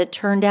 As it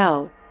turned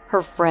out,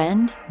 her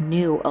friend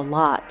knew a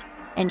lot,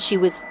 and she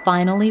was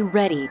finally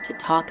ready to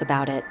talk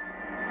about it.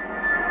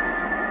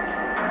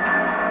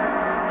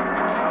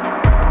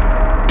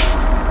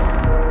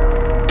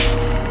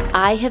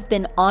 I have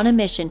been on a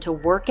mission to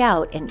work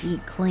out and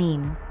eat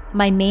clean.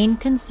 My main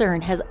concern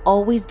has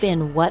always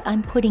been what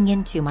I'm putting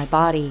into my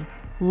body.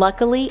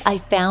 Luckily, I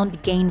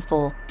found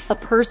Gainful, a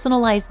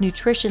personalized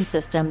nutrition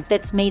system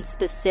that's made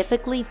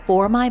specifically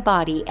for my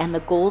body and the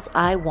goals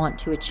I want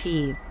to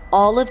achieve.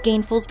 All of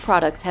Gainful's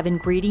products have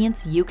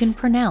ingredients you can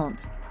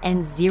pronounce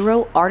and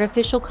 0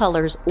 artificial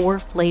colors or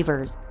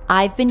flavors.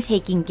 I've been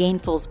taking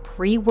Gainful's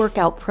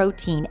pre-workout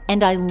protein,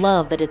 and I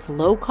love that it's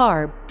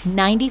low-carb,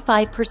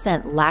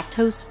 95%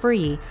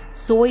 lactose-free,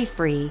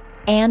 soy-free,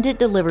 and it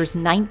delivers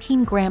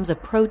 19 grams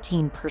of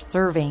protein per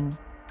serving.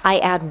 I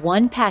add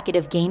 1 packet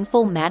of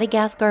Gainful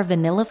Madagascar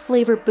vanilla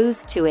flavor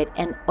boost to it,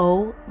 and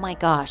oh my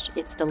gosh,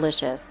 it's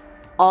delicious.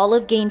 All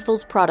of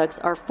Gainful's products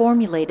are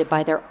formulated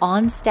by their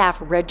on-staff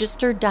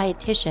registered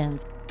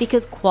dietitians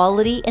because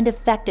quality and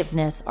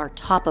effectiveness are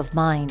top of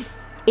mind.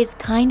 It's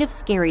kind of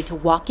scary to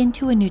walk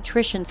into a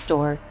nutrition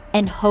store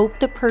and hope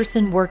the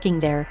person working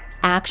there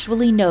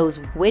actually knows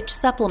which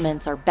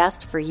supplements are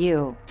best for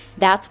you.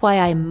 That's why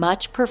I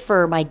much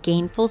prefer my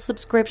Gainful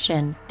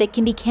subscription that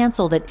can be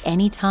canceled at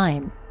any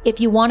time. If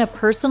you want a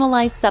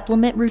personalized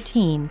supplement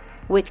routine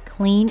with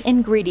clean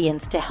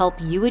ingredients to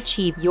help you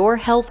achieve your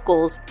health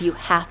goals, you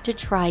have to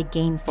try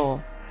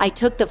Gainful. I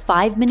took the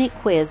 5-minute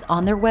quiz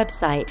on their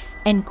website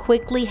and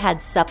quickly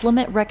had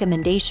supplement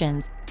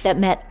recommendations that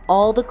met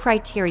all the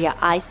criteria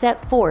I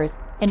set forth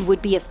and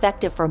would be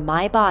effective for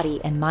my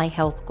body and my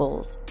health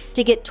goals.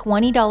 To get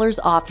 $20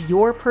 off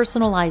your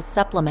personalized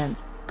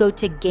supplements, go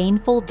to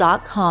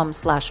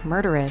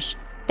gainful.com/murderish.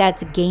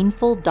 That's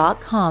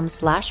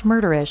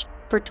gainful.com/murderish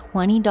for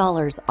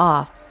 $20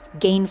 off.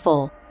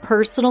 Gainful,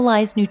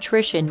 personalized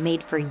nutrition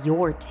made for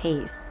your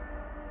tastes.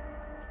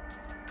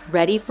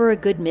 Ready for a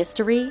good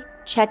mystery?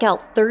 Check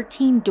out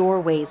 13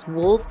 Doorways,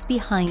 Wolves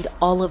Behind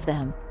All of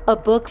Them, a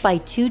book by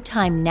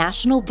 2-time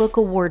National Book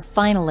Award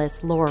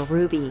finalist Laura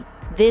Ruby.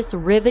 This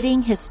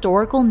riveting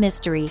historical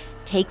mystery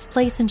takes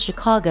place in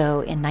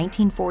Chicago in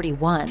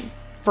 1941.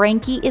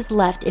 Frankie is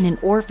left in an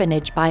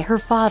orphanage by her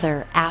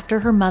father after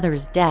her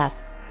mother's death.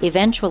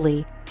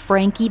 Eventually,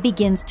 Frankie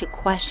begins to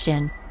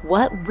question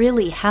what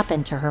really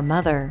happened to her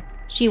mother.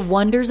 She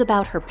wonders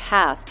about her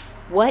past,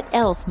 what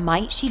else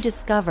might she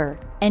discover,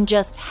 and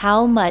just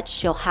how much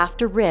she'll have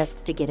to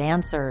risk to get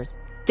answers.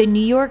 The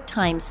New York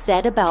Times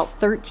said about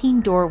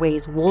 13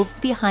 Doorways, Wolves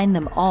Behind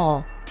Them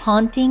All,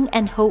 haunting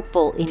and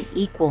hopeful in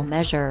equal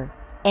measure.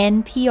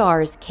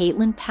 NPR's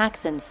Caitlin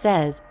Paxson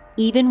says,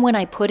 even when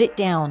I put it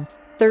down,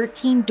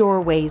 13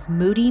 Doorways'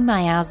 moody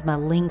miasma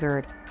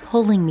lingered,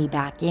 pulling me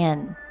back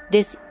in.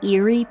 This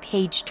eerie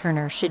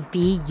page-turner should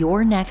be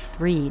your next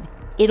read.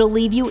 It'll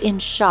leave you in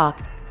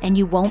shock, and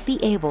you won't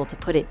be able to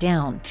put it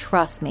down,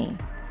 trust me.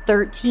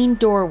 13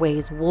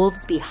 Doorways,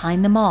 Wolves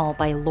Behind Them All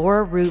by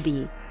Laura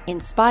Ruby,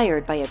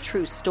 inspired by a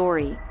true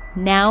story.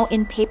 Now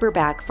in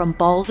paperback from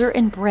Balzer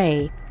and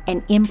Bray,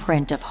 an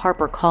imprint of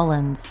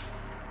HarperCollins.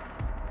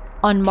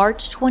 On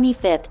March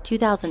 25,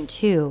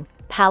 2002,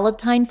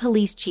 Palatine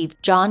Police Chief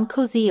John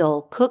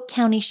Koziel, Cook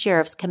County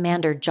Sheriff's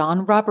Commander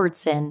John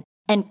Robertson,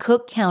 and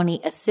Cook County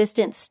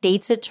Assistant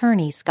State's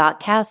Attorney Scott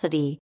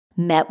Cassidy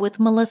met with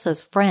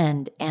Melissa's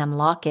friend, Ann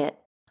Lockett.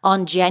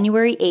 On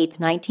January 8,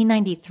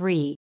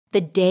 1993,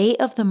 the day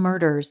of the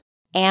murders,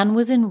 Ann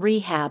was in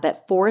rehab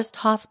at Forest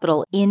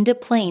Hospital in Des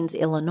Plaines,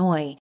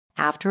 Illinois,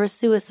 after a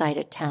suicide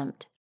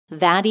attempt.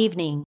 That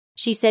evening,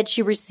 she said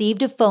she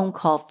received a phone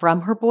call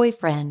from her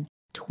boyfriend,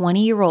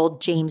 20-year-old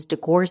James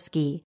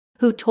Degorski,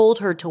 who told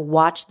her to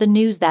watch the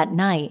news that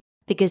night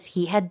because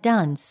he had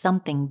done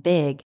something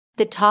big.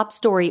 The top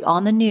story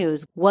on the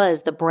news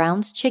was the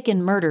Brown's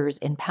Chicken murders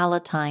in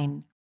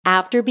Palatine.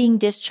 After being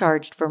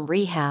discharged from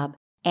rehab,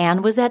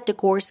 Anne was at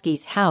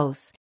Degorski's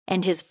house,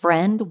 and his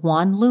friend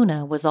Juan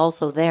Luna was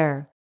also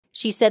there.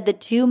 She said the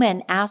two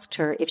men asked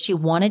her if she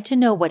wanted to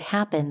know what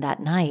happened that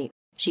night.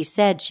 She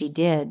said she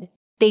did.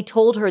 They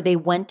told her they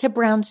went to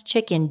Brown's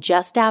Chicken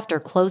just after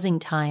closing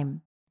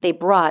time. They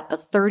brought a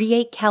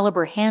 .38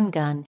 caliber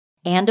handgun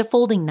and a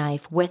folding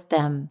knife with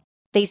them.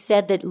 They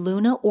said that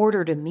Luna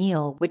ordered a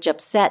meal, which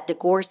upset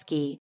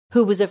Degorski,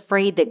 who was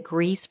afraid that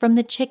grease from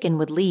the chicken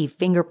would leave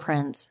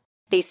fingerprints.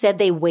 They said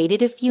they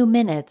waited a few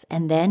minutes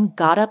and then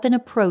got up and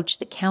approached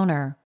the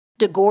counter.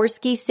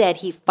 Degorski said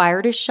he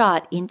fired a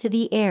shot into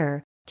the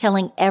air,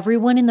 telling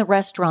everyone in the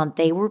restaurant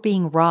they were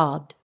being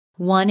robbed.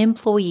 One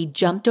employee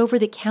jumped over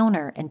the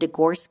counter and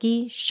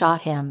Degorski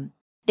shot him.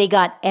 They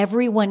got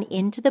everyone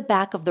into the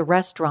back of the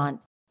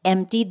restaurant,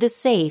 emptied the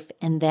safe,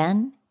 and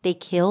then they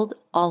killed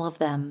all of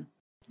them.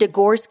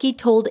 Degorski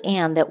told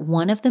Anne that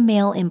one of the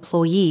male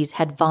employees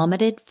had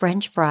vomited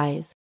French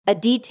fries, a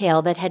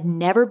detail that had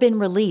never been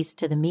released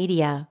to the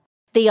media.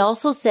 They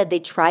also said they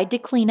tried to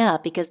clean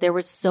up because there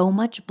was so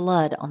much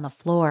blood on the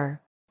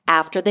floor.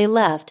 After they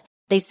left,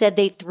 they said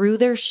they threw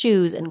their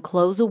shoes and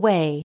clothes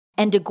away,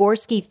 and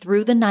Degorski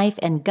threw the knife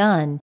and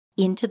gun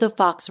into the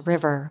Fox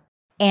River.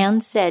 Anne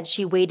said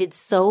she waited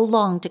so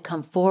long to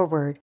come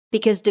forward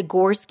because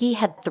Degorski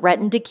had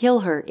threatened to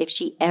kill her if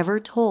she ever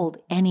told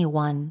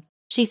anyone.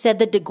 She said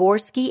that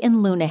Degorski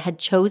and Luna had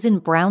chosen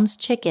Brown's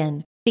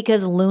Chicken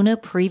because Luna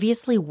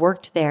previously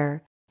worked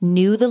there,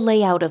 knew the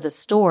layout of the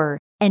store,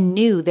 and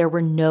knew there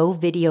were no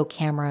video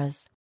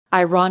cameras.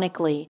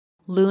 Ironically,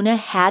 Luna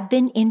had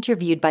been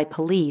interviewed by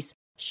police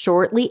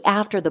shortly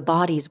after the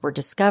bodies were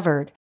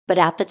discovered, but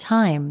at the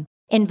time,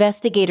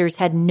 investigators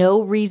had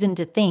no reason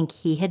to think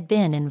he had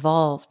been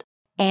involved.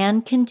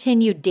 Anne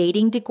continued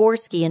dating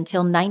Degorski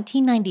until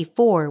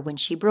 1994 when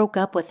she broke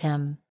up with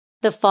him.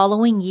 The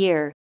following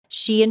year,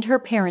 she and her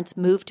parents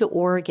moved to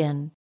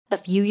Oregon. A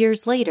few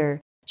years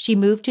later, she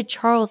moved to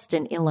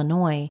Charleston,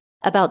 Illinois,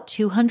 about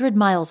 200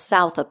 miles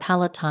south of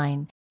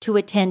Palatine, to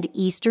attend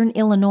Eastern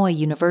Illinois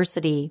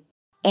University.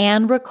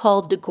 Anne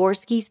recalled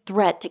Degorski's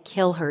threat to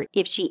kill her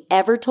if she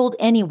ever told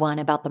anyone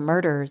about the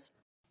murders.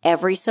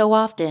 Every so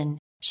often,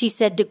 she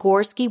said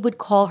Degorski would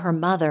call her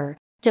mother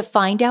to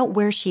find out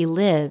where she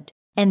lived,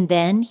 and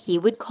then he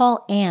would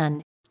call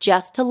Anne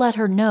just to let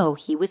her know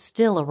he was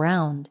still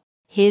around.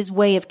 His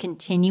way of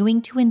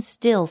continuing to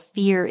instill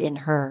fear in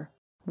her.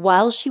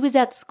 While she was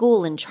at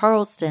school in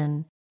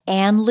Charleston,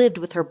 Anne lived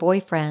with her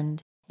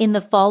boyfriend. In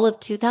the fall of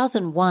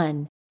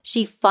 2001,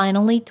 she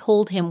finally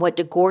told him what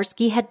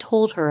Degorski had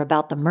told her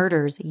about the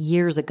murders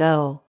years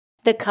ago.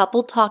 The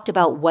couple talked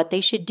about what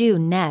they should do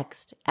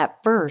next.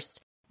 At first,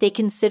 they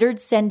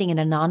considered sending an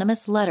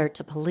anonymous letter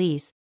to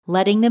police,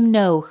 letting them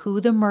know who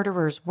the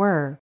murderers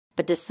were,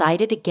 but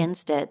decided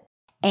against it.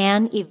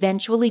 Anne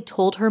eventually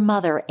told her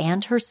mother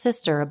and her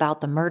sister about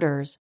the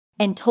murders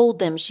and told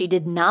them she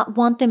did not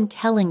want them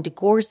telling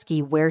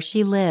Degorski where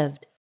she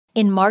lived.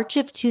 In March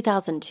of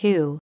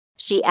 2002,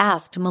 she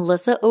asked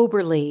Melissa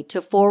Oberly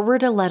to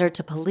forward a letter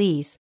to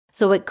police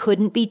so it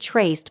couldn't be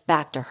traced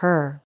back to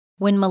her.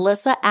 When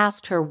Melissa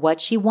asked her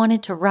what she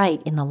wanted to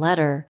write in the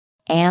letter,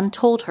 Anne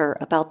told her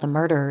about the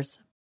murders.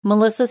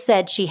 Melissa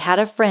said she had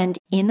a friend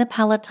in the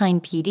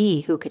Palatine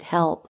PD who could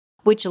help,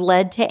 which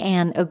led to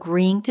Anne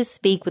agreeing to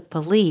speak with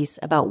police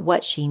about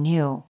what she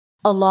knew.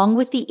 Along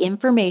with the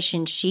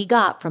information she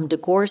got from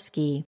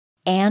Degorski,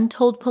 Anne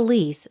told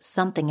police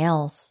something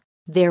else.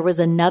 There was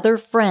another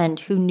friend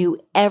who knew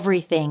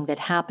everything that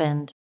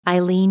happened,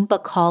 Eileen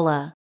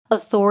Bacala.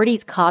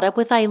 Authorities caught up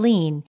with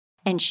Eileen,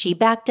 and she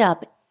backed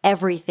up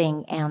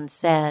everything Anne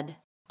said.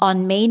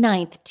 On May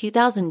 9,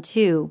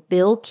 2002,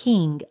 Bill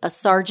King, a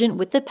sergeant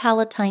with the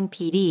Palatine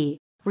PD,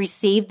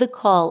 received the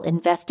call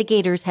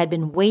investigators had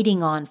been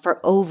waiting on for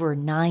over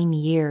 9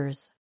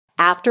 years.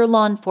 After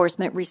law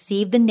enforcement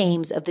received the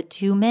names of the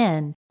two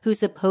men who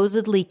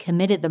supposedly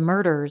committed the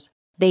murders,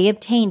 they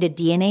obtained a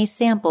DNA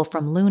sample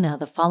from Luna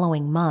the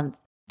following month.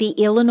 The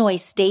Illinois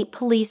State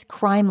Police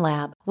Crime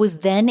Lab was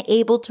then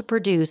able to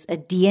produce a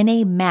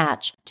DNA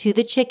match to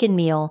the chicken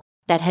meal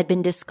that had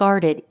been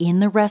discarded in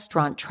the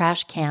restaurant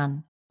trash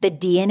can. The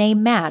DNA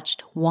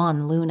matched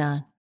Juan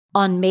Luna.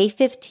 On May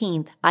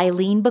 15th,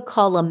 Eileen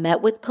Bacala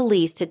met with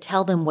police to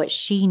tell them what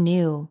she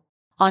knew.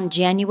 On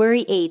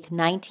January 8,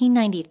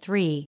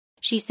 1993,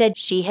 she said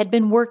she had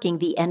been working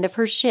the end of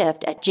her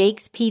shift at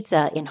Jake's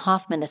Pizza in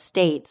Hoffman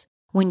Estates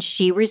when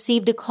she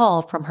received a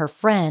call from her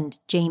friend,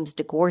 James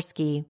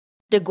Degorski.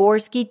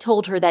 Degorski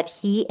told her that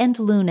he and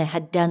Luna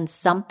had done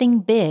something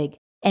big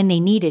and they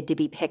needed to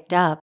be picked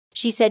up.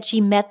 She said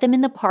she met them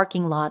in the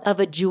parking lot of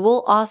a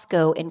Jewel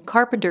Osco in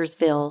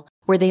Carpentersville,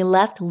 where they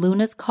left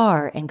Luna's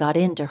car and got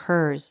into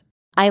hers.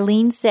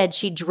 Eileen said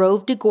she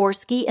drove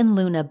Degorski and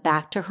Luna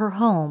back to her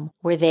home,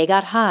 where they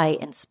got high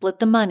and split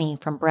the money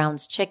from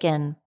Brown's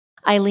Chicken.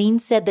 Eileen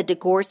said that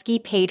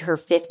Degorski paid her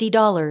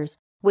 $50,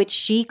 which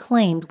she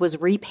claimed was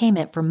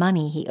repayment for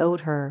money he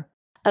owed her.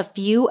 A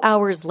few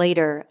hours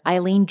later,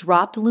 Eileen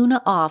dropped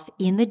Luna off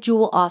in the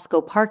Jewel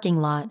Osco parking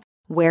lot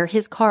where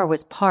his car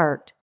was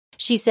parked.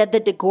 She said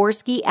that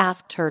Degorski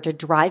asked her to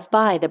drive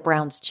by the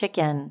Brown's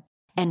Chicken,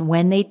 and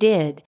when they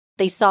did,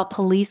 they saw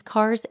police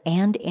cars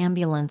and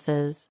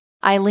ambulances.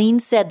 Eileen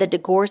said that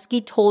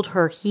Degorski told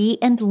her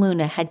he and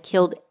Luna had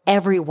killed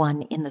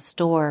everyone in the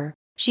store.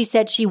 She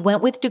said she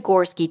went with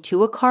Degorski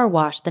to a car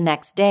wash the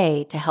next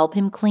day to help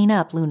him clean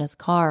up Luna's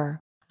car.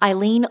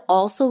 Eileen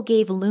also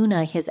gave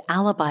Luna his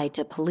alibi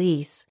to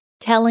police,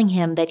 telling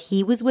him that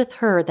he was with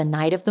her the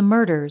night of the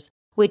murders,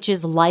 which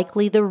is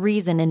likely the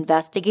reason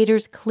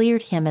investigators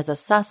cleared him as a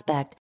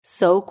suspect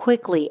so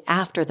quickly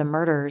after the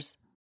murders.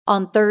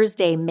 On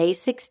Thursday, May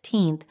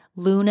 16th,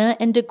 Luna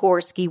and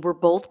Degorski were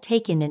both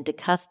taken into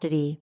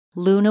custody.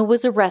 Luna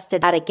was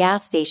arrested at a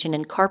gas station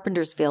in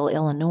Carpentersville,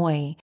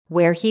 Illinois,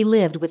 where he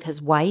lived with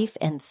his wife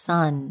and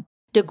son.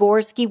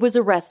 Degorski was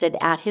arrested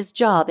at his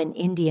job in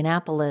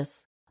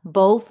Indianapolis.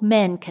 Both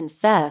men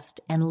confessed,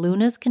 and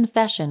Luna's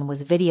confession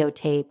was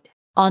videotaped.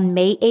 On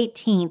May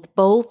 18th,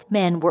 both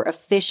men were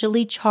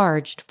officially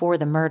charged for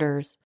the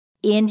murders.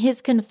 In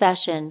his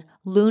confession,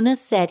 Luna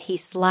said he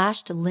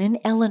slashed Lynn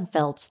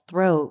Ellenfeld's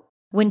throat.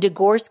 When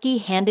Degorski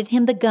handed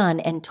him the gun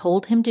and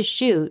told him to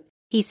shoot,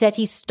 he said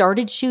he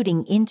started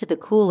shooting into the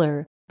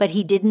cooler, but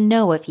he didn't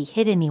know if he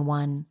hit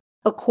anyone.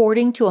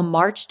 According to a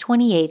March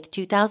 28,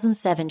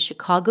 2007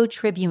 Chicago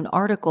Tribune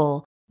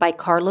article by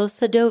Carlos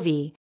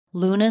Sadovi,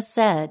 Luna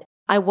said,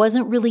 "I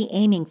wasn't really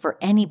aiming for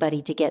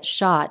anybody to get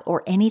shot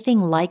or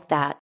anything like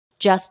that,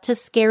 just to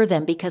scare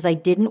them because I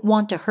didn't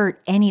want to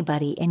hurt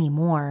anybody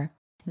anymore.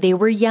 They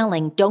were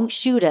yelling, 'Don't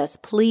shoot us,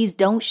 please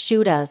don't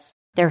shoot us.'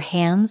 Their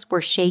hands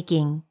were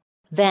shaking."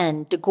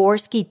 Then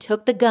Degorski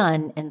took the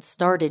gun and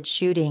started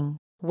shooting.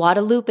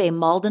 Guadalupe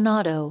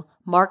Maldonado,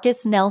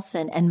 Marcus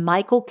Nelson, and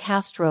Michael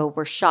Castro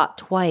were shot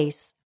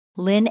twice.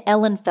 Lynn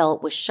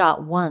Ellenfeld was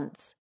shot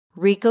once.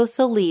 Rico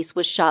Solis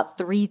was shot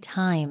 3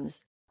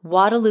 times.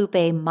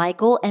 Guadalupe,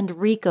 Michael, and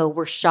Rico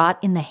were shot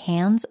in the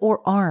hands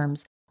or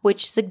arms,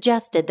 which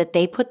suggested that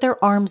they put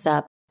their arms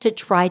up to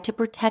try to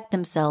protect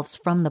themselves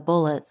from the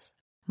bullets.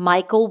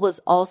 Michael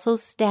was also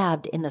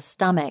stabbed in the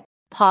stomach,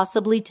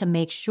 possibly to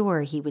make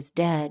sure he was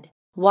dead.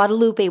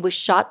 Guadalupe was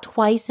shot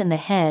twice in the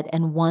head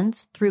and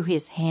once through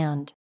his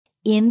hand.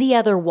 In the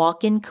other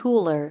walk-in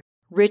cooler,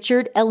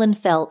 Richard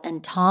Ellenfeld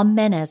and Tom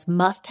Menes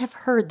must have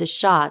heard the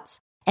shots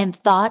and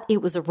thought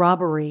it was a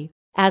robbery,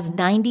 as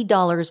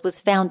 $90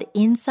 was found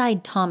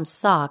inside Tom's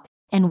sock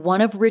and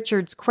one of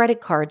Richard's credit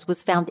cards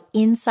was found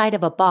inside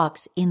of a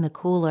box in the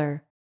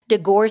cooler.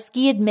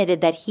 Degorski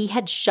admitted that he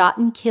had shot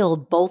and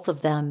killed both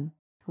of them.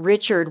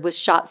 Richard was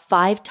shot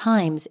 5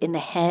 times in the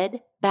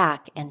head,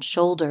 back, and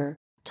shoulder.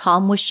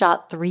 Tom was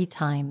shot 3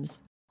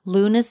 times.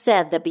 Luna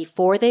said that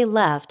before they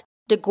left,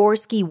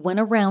 Degorski went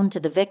around to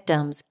the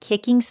victims,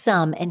 kicking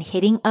some and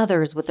hitting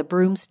others with a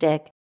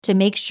broomstick to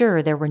make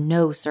sure there were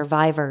no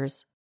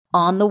survivors.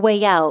 On the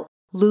way out,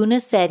 Luna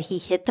said he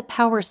hit the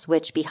power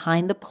switch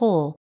behind the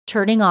pole,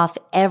 turning off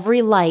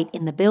every light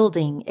in the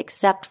building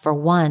except for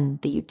one,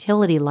 the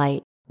utility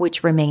light,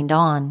 which remained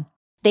on.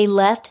 They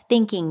left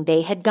thinking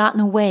they had gotten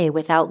away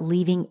without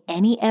leaving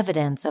any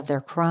evidence of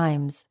their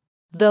crimes.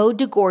 Though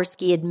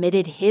Degorski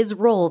admitted his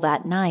role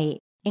that night,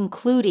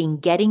 including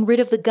getting rid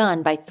of the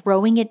gun by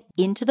throwing it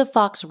into the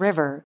Fox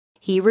River,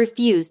 he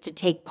refused to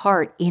take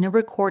part in a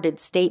recorded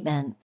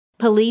statement.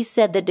 Police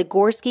said that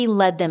Degorski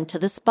led them to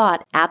the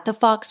spot at the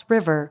Fox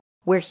River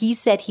where he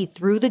said he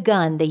threw the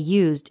gun they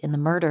used in the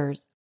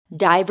murders.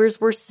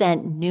 Divers were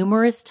sent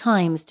numerous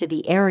times to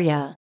the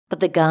area, but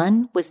the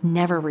gun was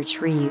never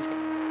retrieved.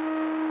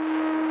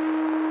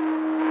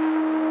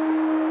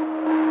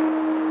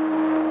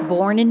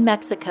 Born in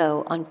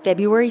Mexico on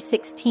February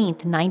 16,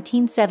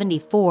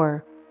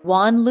 1974,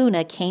 Juan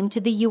Luna came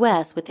to the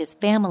U.S. with his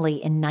family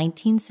in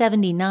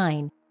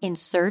 1979 in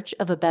search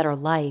of a better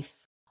life.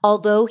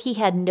 Although he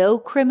had no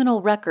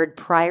criminal record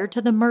prior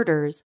to the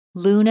murders,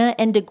 Luna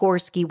and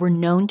Degorski were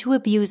known to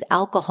abuse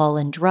alcohol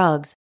and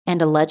drugs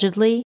and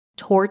allegedly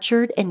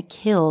tortured and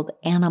killed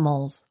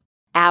animals.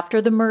 After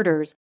the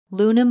murders,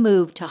 Luna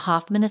moved to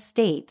Hoffman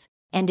Estates,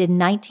 and in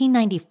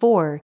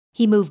 1994,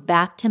 he moved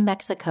back to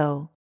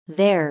Mexico.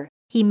 There,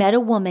 he met a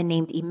woman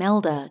named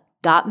Imelda,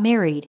 got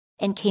married,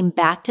 and came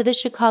back to the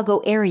Chicago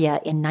area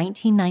in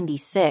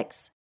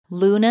 1996.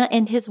 Luna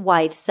and his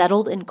wife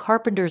settled in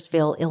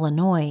Carpentersville,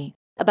 Illinois,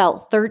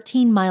 about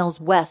 13 miles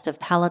west of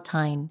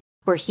Palatine,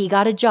 where he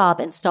got a job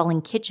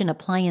installing kitchen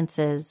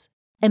appliances.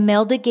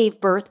 Imelda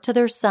gave birth to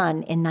their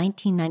son in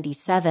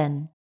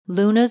 1997.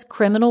 Luna's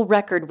criminal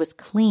record was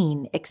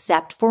clean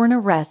except for an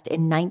arrest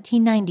in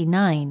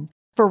 1999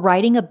 for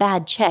writing a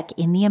bad check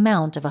in the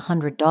amount of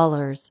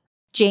 $100.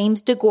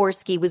 James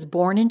Degorski was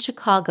born in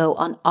Chicago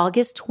on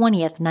August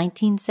 20th,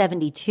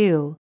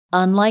 1972.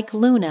 Unlike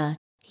Luna,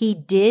 he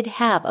did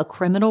have a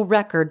criminal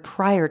record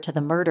prior to the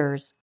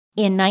murders.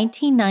 In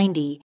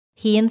 1990,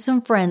 he and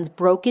some friends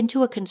broke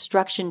into a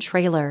construction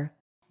trailer.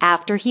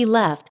 After he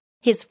left,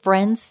 his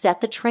friends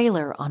set the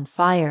trailer on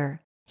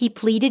fire. He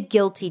pleaded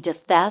guilty to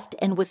theft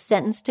and was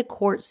sentenced to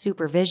court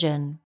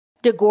supervision.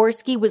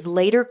 Degorski was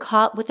later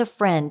caught with a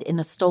friend in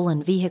a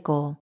stolen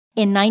vehicle.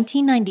 In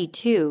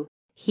 1992,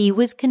 he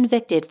was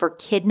convicted for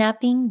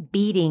kidnapping,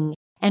 beating,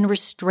 and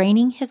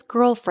restraining his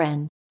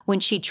girlfriend when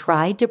she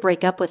tried to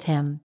break up with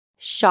him.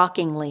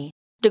 Shockingly,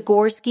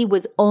 Degorski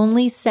was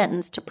only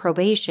sentenced to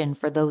probation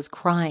for those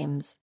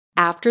crimes.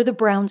 After the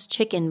Brown's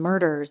Chicken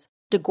murders,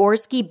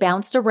 Degorski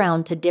bounced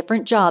around to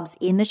different jobs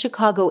in the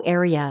Chicago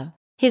area.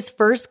 His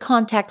first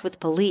contact with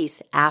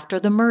police after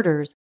the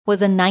murders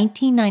was a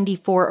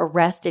 1994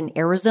 arrest in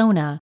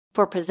Arizona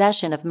for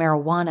possession of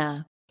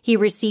marijuana. He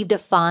received a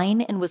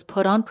fine and was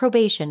put on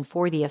probation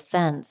for the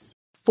offense.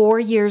 4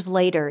 years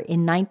later,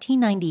 in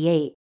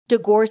 1998,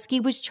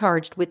 Degorski was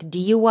charged with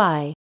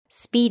DUI,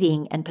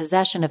 speeding, and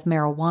possession of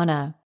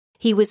marijuana.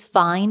 He was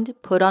fined,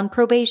 put on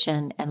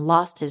probation, and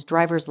lost his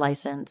driver's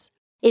license.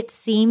 It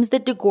seems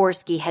that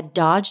Degorski had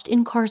dodged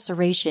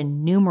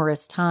incarceration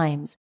numerous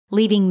times,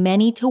 leaving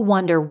many to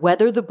wonder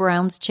whether the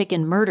Brown's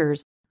Chicken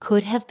murders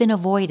could have been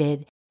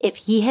avoided if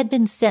he had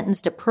been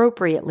sentenced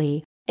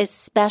appropriately,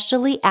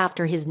 especially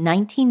after his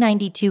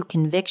 1992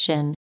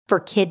 conviction for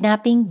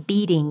kidnapping,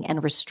 beating,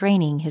 and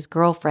restraining his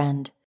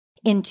girlfriend.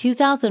 In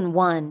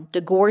 2001,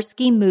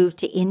 Degorski moved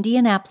to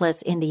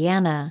Indianapolis,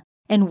 Indiana,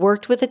 and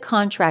worked with a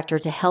contractor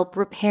to help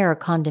repair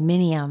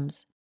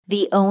condominiums.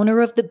 The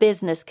owner of the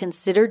business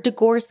considered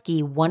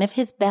Degorski one of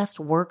his best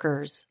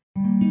workers.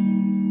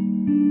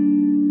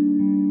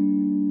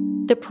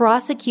 The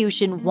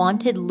prosecution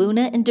wanted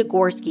Luna and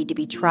Degorski to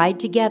be tried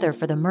together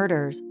for the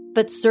murders,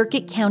 but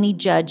Circuit County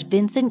Judge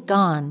Vincent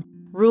Gahn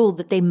ruled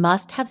that they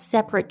must have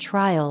separate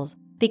trials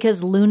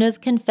because Luna's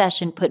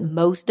confession put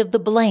most of the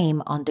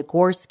blame on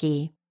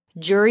Degorski.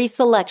 Jury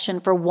selection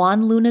for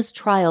Juan Luna's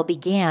trial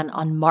began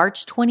on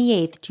March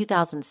 28,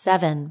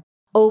 2007.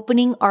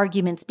 Opening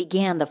arguments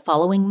began the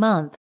following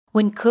month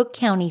when Cook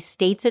County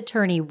State's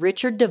Attorney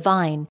Richard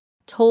Devine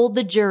told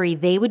the jury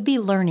they would be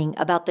learning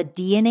about the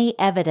DNA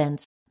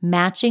evidence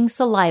matching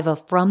saliva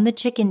from the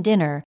chicken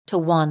dinner to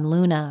Juan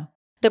Luna.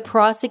 The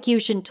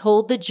prosecution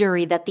told the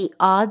jury that the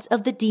odds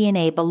of the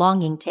DNA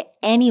belonging to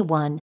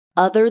anyone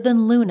other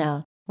than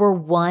Luna were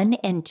 1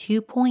 in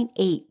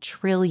 2.8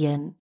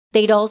 trillion.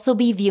 They'd also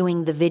be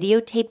viewing the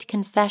videotaped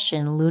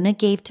confession Luna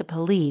gave to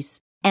police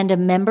and a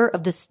member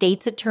of the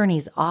state's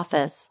attorney's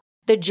office.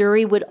 The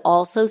jury would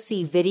also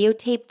see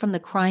videotape from the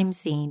crime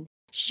scene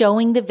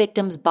showing the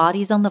victims'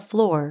 bodies on the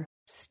floor,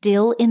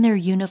 still in their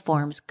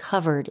uniforms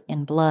covered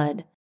in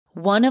blood.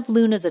 One of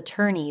Luna's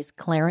attorneys,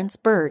 Clarence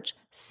Birch,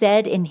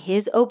 said in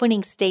his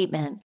opening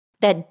statement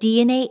that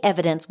DNA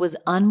evidence was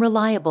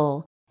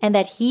unreliable and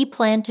that he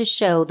planned to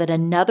show that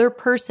another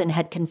person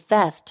had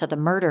confessed to the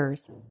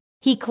murders.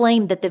 He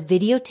claimed that the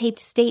videotaped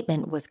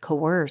statement was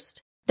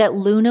coerced, that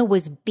Luna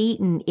was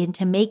beaten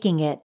into making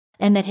it,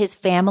 and that his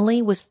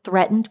family was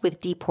threatened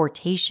with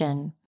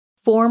deportation.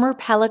 Former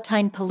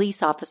Palatine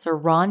police officer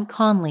Ron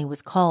Conley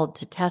was called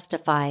to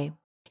testify.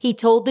 He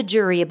told the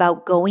jury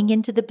about going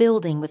into the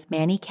building with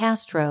Manny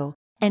Castro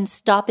and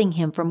stopping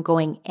him from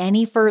going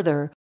any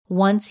further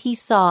once he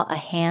saw a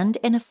hand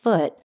and a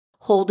foot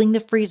holding the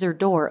freezer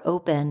door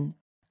open.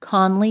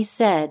 Conley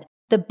said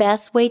the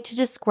best way to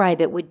describe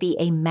it would be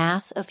a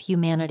mass of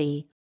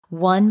humanity,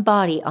 one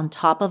body on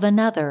top of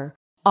another,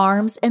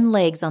 arms and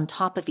legs on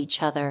top of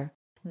each other.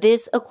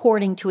 This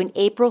according to an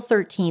April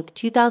 13,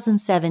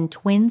 2007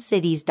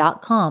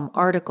 TwinCities.com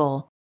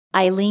article.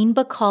 Eileen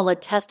Bacala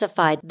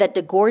testified that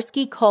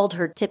Degorski called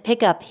her to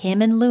pick up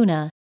him and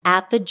Luna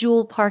at the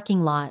Jewel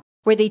parking lot,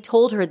 where they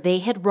told her they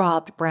had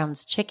robbed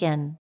Brown's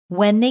Chicken.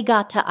 When they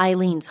got to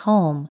Eileen's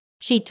home,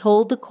 she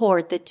told the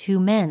court the two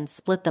men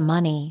split the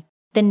money.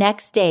 The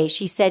next day,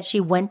 she said she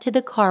went to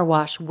the car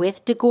wash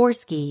with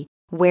Degorski,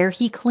 where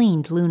he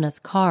cleaned Luna's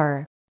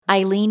car.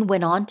 Eileen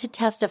went on to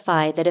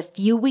testify that a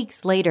few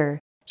weeks later,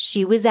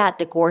 she was at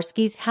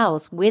Degorski's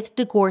house with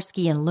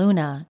Degorski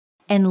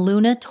and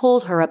Luna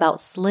told her about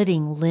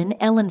slitting Lynn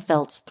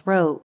Ellenfeld's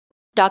throat.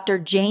 Dr.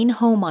 Jane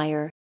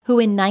Homeyer, who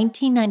in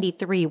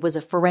 1993 was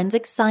a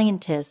forensic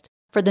scientist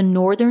for the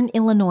Northern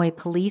Illinois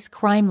Police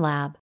Crime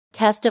Lab,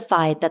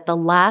 testified that the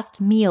last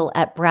meal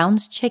at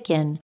Brown's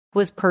Chicken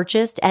was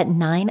purchased at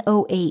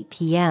 9:08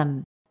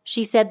 p.m.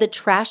 She said the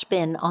trash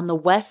bin on the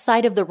west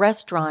side of the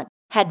restaurant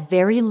had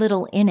very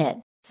little in it,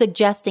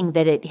 suggesting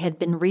that it had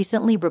been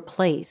recently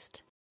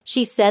replaced.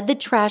 She said the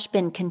trash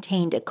bin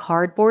contained a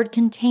cardboard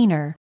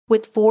container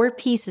with 4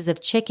 pieces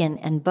of chicken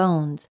and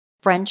bones,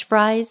 French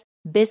fries,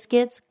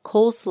 biscuits,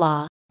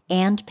 coleslaw,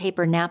 and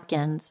paper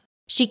napkins.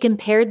 She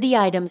compared the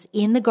items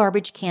in the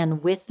garbage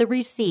can with the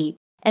receipt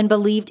and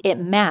believed it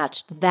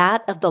matched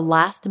that of the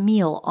last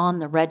meal on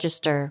the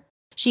register.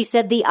 She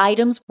said the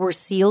items were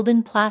sealed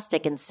in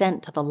plastic and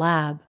sent to the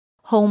lab.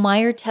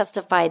 Homeyer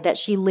testified that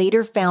she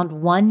later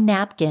found one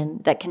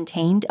napkin that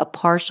contained a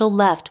partial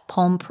left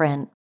palm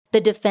print.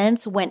 The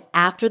defense went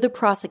after the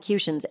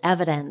prosecution's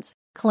evidence,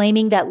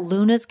 claiming that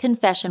Luna's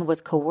confession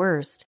was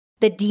coerced,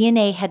 the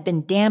DNA had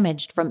been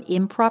damaged from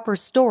improper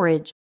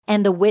storage,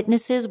 and the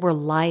witnesses were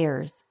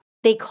liars.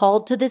 They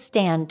called to the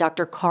stand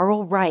Dr.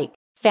 Carl Reich,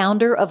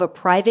 founder of a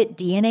private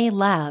DNA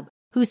lab,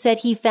 who said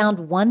he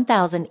found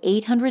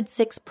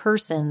 1,806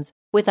 persons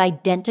with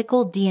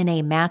identical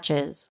DNA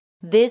matches.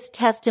 This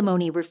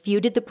testimony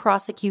refuted the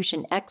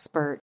prosecution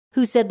expert,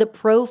 who said the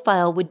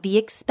profile would be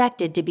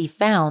expected to be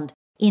found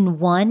in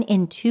 1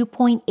 in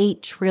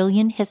 2.8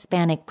 trillion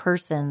Hispanic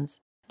persons.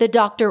 The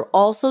doctor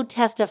also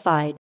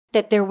testified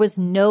that there was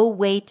no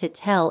way to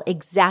tell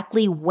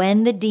exactly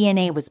when the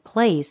DNA was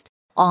placed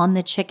on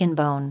the chicken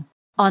bone.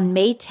 On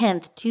May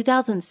 10,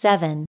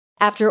 2007,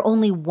 after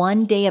only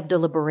 1 day of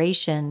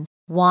deliberation,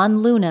 Juan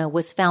Luna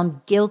was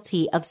found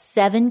guilty of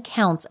 7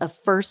 counts of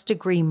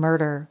first-degree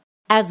murder.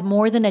 As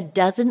more than a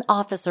dozen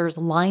officers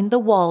lined the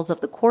walls of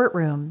the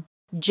courtroom,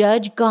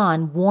 Judge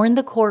Gahn warned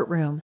the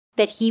courtroom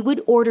that he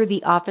would order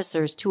the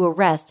officers to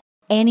arrest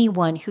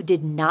anyone who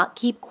did not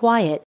keep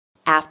quiet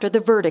after the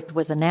verdict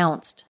was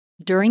announced.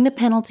 During the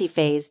penalty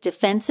phase,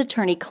 defense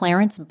attorney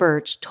Clarence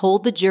Birch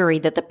told the jury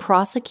that the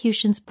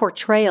prosecution's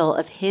portrayal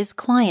of his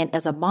client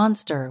as a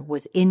monster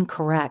was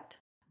incorrect.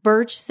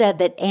 Birch said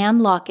that Ann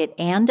Lockett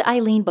and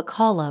Eileen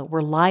Bacala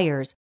were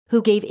liars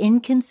who gave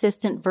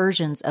inconsistent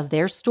versions of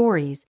their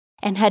stories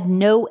and had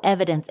no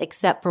evidence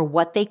except for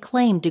what they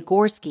claimed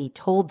Degorski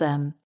told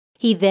them.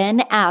 He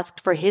then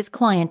asked for his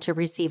client to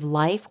receive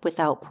life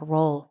without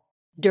parole.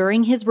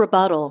 During his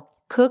rebuttal,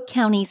 Cook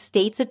County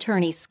State's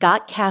Attorney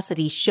Scott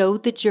Cassidy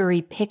showed the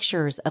jury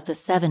pictures of the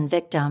 7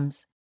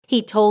 victims.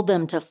 He told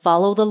them to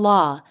follow the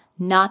law,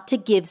 not to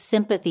give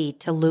sympathy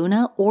to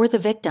Luna or the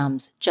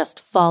victims, just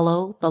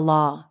follow the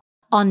law.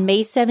 On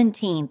May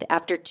 17th,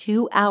 after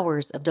 2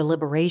 hours of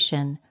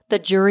deliberation, the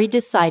jury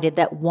decided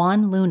that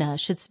Juan Luna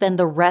should spend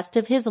the rest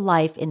of his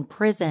life in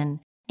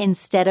prison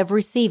instead of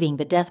receiving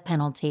the death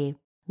penalty.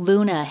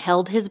 Luna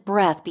held his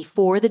breath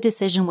before the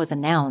decision was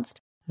announced,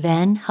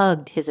 then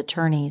hugged his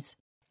attorneys.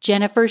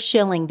 Jennifer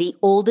Schilling, the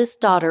oldest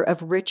daughter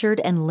of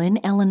Richard and Lynn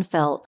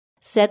Ellenfelt,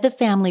 said the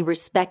family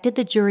respected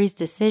the jury's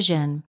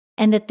decision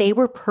and that they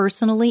were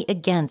personally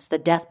against the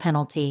death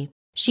penalty.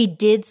 She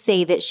did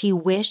say that she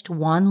wished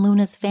Juan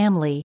Luna's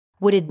family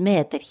would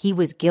admit that he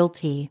was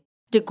guilty.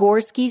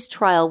 Degorski's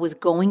trial was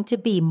going to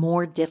be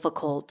more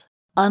difficult.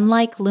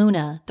 Unlike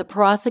Luna, the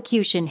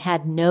prosecution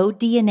had no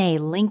DNA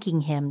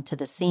linking him to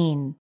the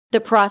scene.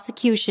 The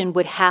prosecution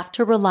would have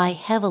to rely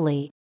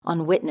heavily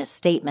on witness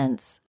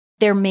statements.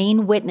 Their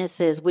main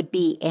witnesses would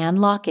be Ann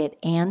Lockett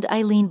and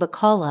Eileen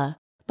Bacala,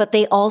 but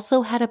they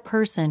also had a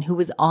person who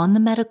was on the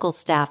medical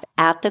staff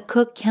at the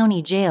Cook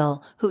County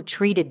Jail who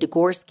treated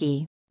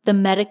Degorski. The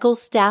medical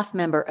staff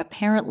member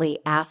apparently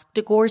asked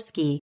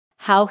Degorski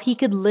how he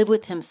could live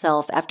with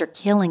himself after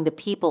killing the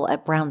people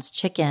at Brown's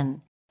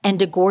Chicken, and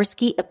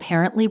Degorski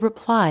apparently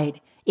replied,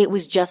 "It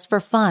was just for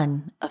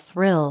fun, a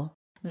thrill."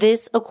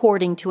 This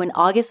according to an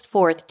August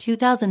 4,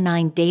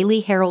 2009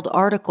 Daily Herald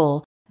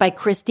article by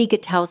Christy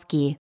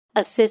Gutowski.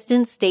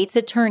 Assistant State's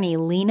Attorney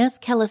Linus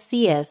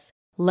Kelesius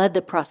led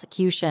the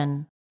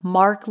prosecution.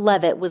 Mark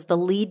Levitt was the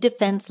lead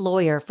defense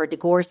lawyer for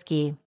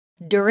Degorski.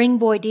 During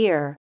voir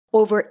dire,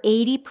 over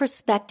 80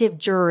 prospective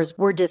jurors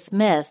were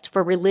dismissed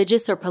for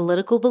religious or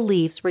political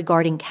beliefs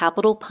regarding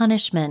capital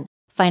punishment,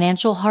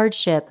 financial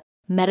hardship,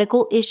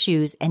 medical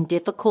issues, and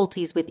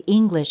difficulties with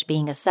English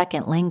being a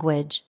second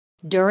language.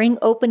 During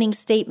opening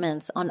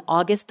statements on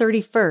August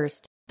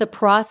 31st, the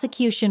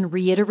prosecution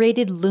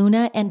reiterated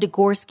Luna and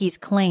Degorski's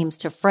claims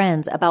to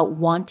friends about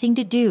wanting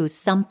to do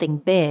something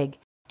big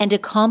and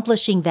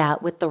accomplishing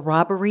that with the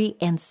robbery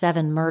and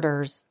 7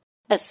 murders.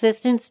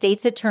 Assistant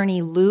State's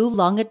Attorney Lou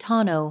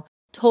Longatano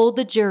told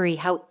the jury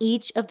how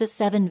each of the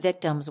 7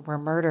 victims were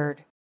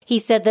murdered. He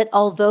said that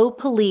although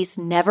police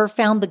never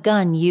found the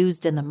gun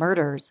used in the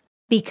murders,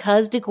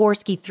 because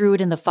Degorski threw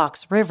it in the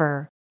Fox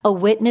River, a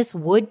witness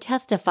would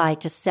testify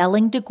to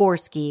selling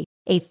Degorski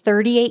a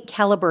 .38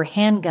 caliber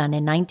handgun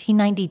in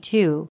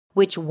 1992,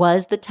 which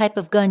was the type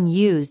of gun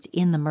used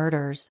in the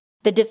murders.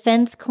 The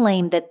defense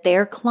claimed that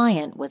their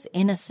client was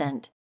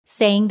innocent,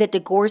 saying that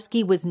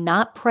Degorski was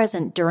not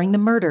present during the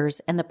murders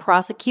and the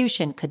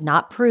prosecution could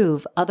not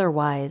prove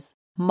otherwise.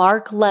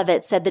 Mark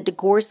Levitt said that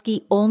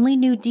Degorski only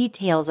knew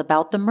details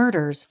about the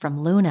murders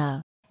from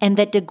Luna, and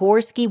that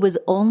Degorski was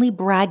only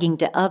bragging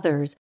to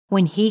others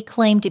when he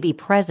claimed to be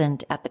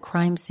present at the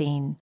crime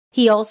scene.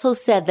 He also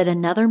said that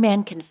another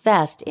man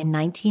confessed in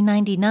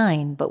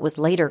 1999 but was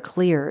later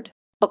cleared.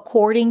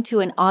 According to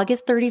an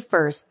August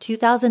 31,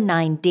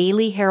 2009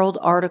 Daily Herald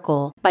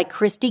article by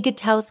Christy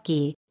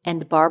Gutowski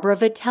and Barbara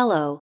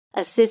Vitello,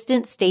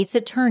 Assistant State's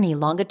Attorney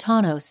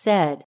Longatano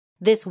said,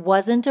 "This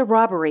wasn't a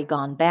robbery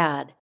gone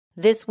bad.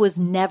 This was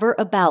never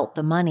about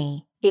the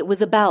money. It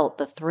was about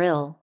the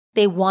thrill.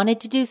 They wanted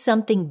to do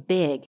something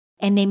big,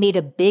 and they made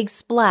a big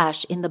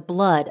splash in the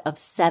blood of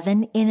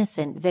 7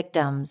 innocent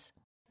victims."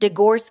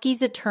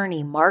 Degorski's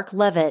attorney, Mark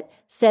Levitt,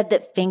 said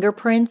that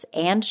fingerprints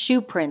and shoe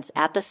prints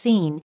at the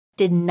scene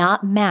did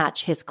not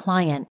match his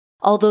client,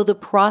 although the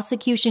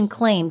prosecution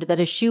claimed that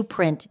a shoe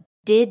print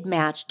did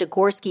match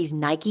Degorski's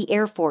Nike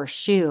Air Force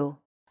shoe.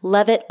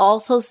 Levitt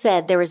also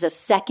said there is a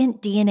second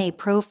DNA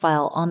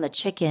profile on the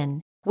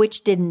chicken,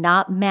 which did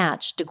not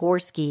match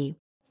Degorski.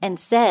 and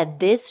said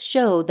this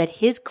showed that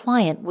his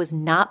client was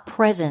not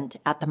present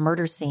at the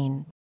murder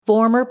scene.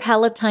 Former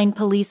Palatine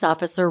police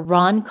officer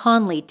Ron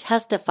Conley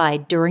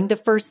testified during the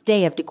first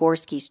day of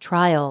Degorski's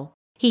trial.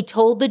 He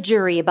told the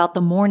jury about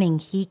the morning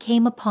he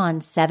came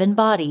upon 7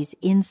 bodies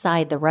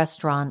inside the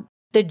restaurant.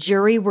 The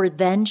jury were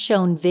then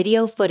shown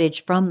video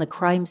footage from the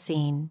crime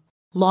scene.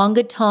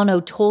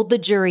 Longatano told the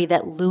jury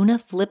that Luna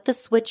flipped the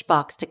switch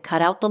box to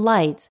cut out the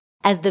lights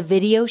as the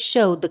video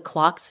showed the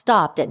clock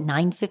stopped at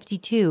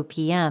 9:52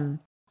 p.m.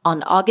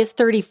 On August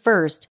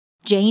 31st,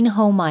 Jane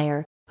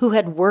Homeyer, who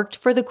had worked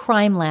for the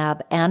crime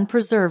lab and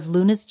preserved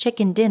Luna's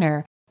chicken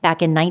dinner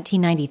back in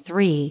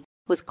 1993,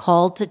 was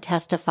called to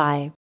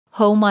testify.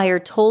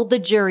 Homeyer told the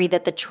jury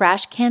that the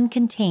trash can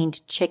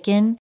contained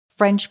chicken,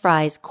 French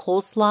fries,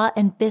 coleslaw,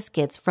 and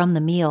biscuits from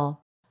the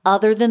meal.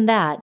 Other than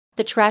that,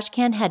 the trash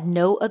can had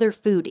no other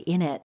food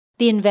in it.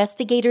 The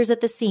investigators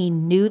at the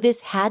scene knew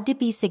this had to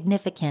be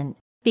significant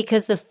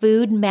because the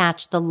food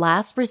matched the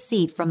last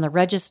receipt from the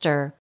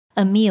register,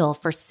 a meal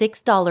for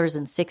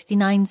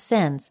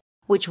 $6.69,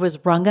 which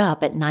was rung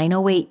up at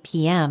 9:08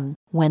 p.m.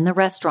 when the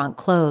restaurant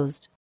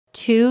closed.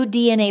 2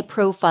 DNA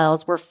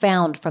profiles were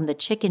found from the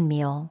chicken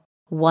meal.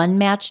 One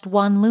matched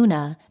Juan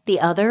Luna,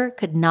 the other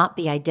could not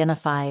be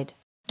identified.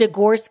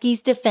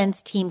 Degorski's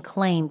defense team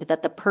claimed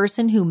that the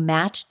person who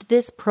matched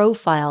this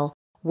profile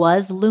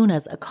was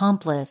Luna's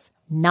accomplice,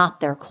 not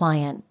their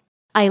client.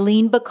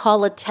 Eileen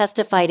Bacala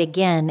testified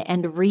again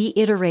and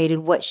reiterated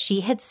what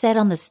she had said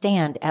on the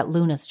stand at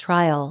Luna's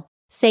trial,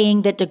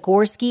 saying that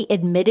Degorski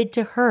admitted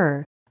to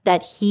her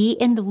that he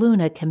and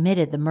Luna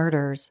committed the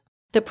murders.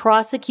 The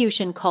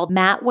prosecution called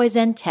Matt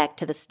Wizentek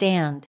to the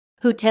stand,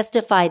 who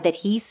testified that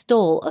he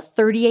stole a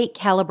 .38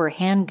 caliber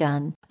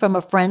handgun from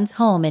a friend's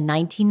home in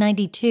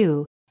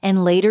 1992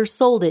 and later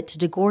sold it to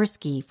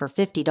Degorski for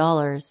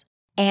 $50.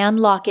 Ann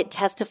Lockett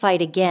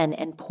testified again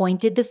and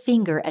pointed the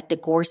finger at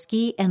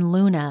Degorski and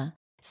Luna,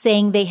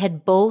 saying they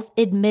had both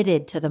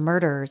admitted to the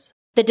murders.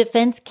 The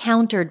defense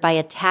countered by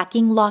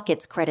attacking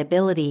Lockett's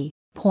credibility,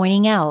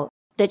 pointing out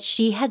that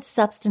she had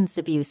substance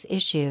abuse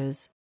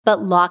issues.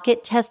 But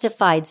Lockett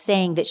testified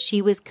saying that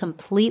she was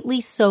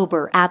completely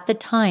sober at the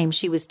time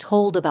she was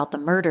told about the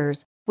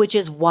murders, which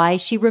is why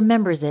she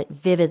remembers it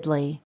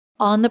vividly.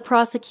 On the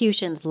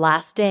prosecution's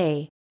last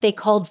day, they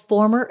called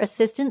former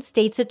Assistant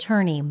State's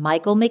Attorney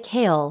Michael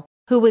McHale,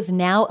 who was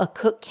now a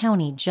Cook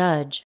County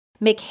judge.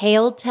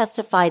 McHale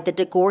testified that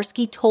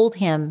Degorski told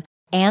him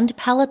and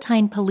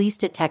Palatine Police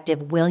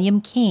Detective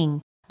William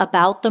King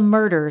about the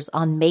murders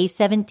on May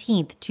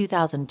 17,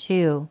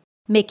 2002.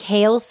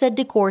 McHale said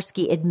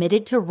Degorski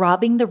admitted to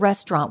robbing the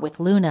restaurant with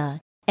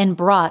Luna and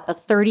brought a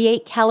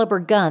 .38 caliber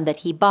gun that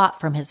he bought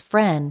from his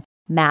friend,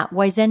 Matt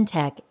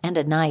Wizentek, and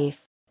a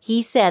knife.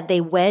 He said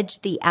they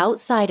wedged the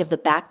outside of the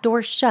back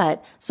door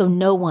shut so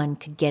no one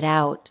could get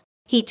out.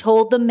 He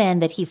told the men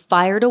that he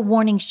fired a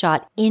warning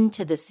shot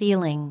into the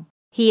ceiling.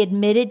 He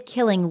admitted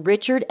killing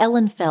Richard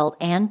Ellenfeld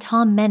and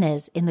Tom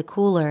Menes in the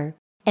cooler,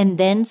 and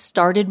then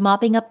started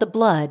mopping up the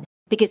blood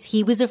because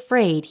he was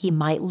afraid he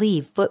might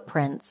leave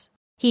footprints.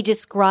 He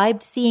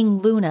described seeing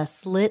Luna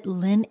slit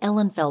Lynn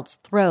Ellenfeld's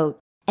throat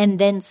and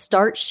then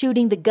start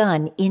shooting the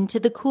gun into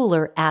the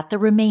cooler at the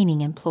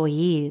remaining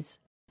employees.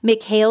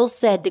 McHale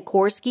said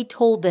Degorski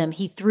told them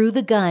he threw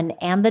the gun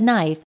and the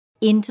knife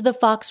into the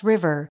Fox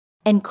River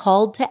and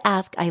called to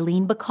ask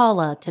Eileen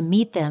Bacala to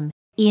meet them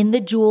in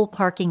the Jewel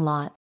parking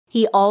lot.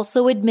 He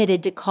also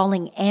admitted to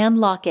calling Ann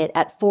Lockett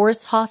at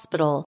Forest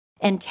Hospital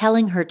and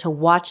telling her to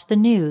watch the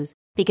news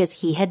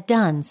because he had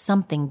done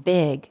something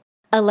big.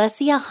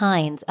 Alessia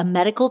Hines, a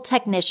medical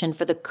technician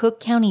for the Cook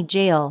County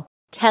Jail,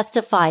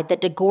 testified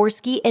that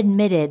Degorski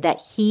admitted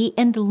that he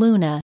and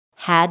Luna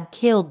had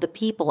killed the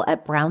people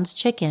at Brown's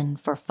Chicken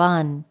for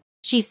fun.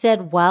 She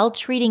said while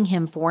treating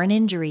him for an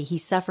injury he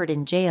suffered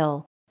in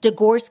jail,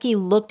 Degorski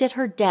looked at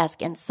her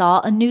desk and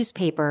saw a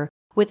newspaper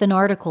with an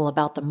article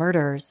about the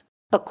murders.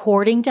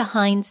 According to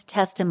Hines'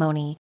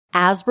 testimony,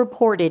 as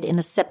reported in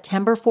a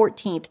September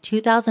 14,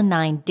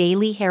 2009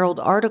 Daily Herald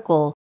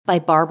article by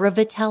Barbara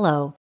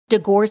Vitello,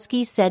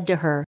 Degorski said to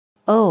her,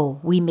 "Oh,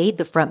 we made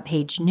the front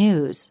page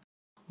news."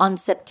 On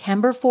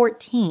September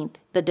 14th,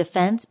 the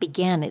defense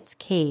began its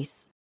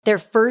case. Their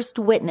first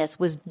witness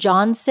was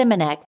John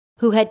Simonek,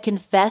 who had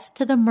confessed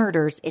to the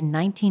murders in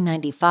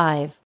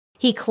 1995.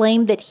 He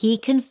claimed that he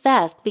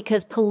confessed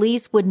because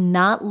police would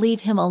not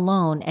leave him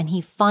alone and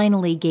he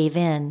finally gave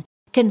in,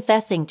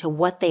 confessing to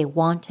what they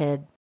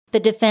wanted.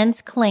 The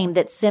defense claimed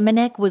that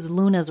Simonek was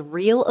Luna's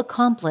real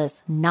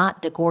accomplice,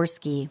 not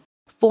Degorski.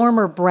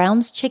 Former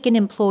Brown's Chicken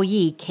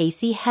employee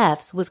Casey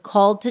Hefts was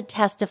called to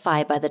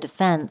testify by the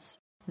defense.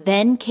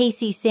 Then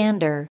Casey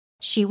Sander.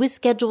 She was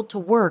scheduled to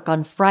work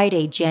on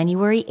Friday,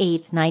 January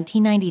 8,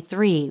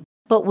 1993,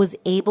 but was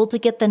able to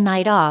get the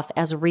night off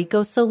as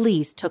Rico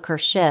Solis took her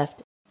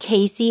shift.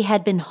 Casey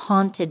had been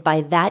haunted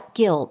by that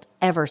guilt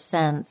ever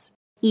since,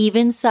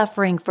 even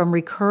suffering from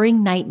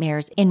recurring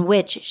nightmares in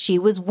which she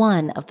was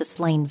one of the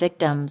slain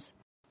victims.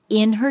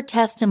 In her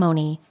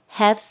testimony,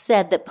 Hef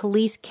said that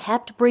police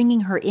kept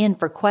bringing her in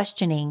for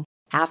questioning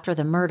after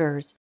the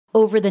murders.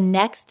 Over the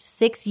next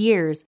 6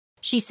 years,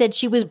 she said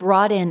she was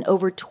brought in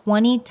over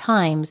 20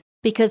 times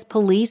because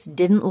police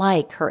didn't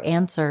like her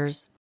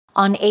answers.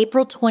 On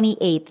April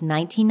 28,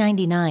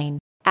 1999,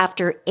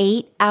 after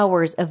 8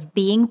 hours of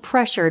being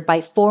pressured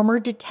by former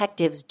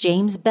detectives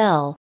James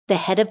Bell, the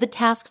head of the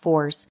task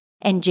force,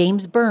 and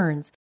James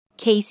Burns,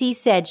 Casey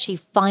said she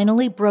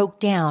finally broke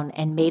down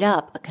and made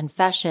up a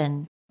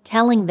confession,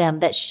 telling them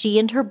that she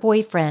and her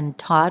boyfriend,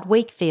 Todd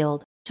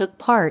Wakefield, took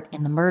part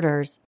in the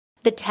murders.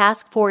 The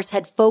task force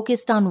had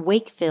focused on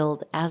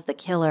Wakefield as the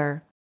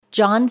killer.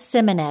 John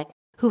Simonek,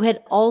 who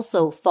had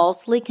also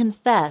falsely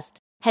confessed,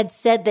 had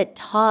said that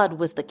Todd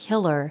was the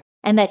killer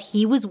and that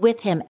he was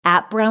with him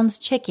at Brown's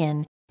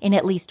Chicken in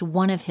at least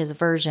one of his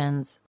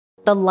versions.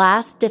 The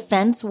last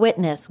defense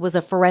witness was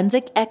a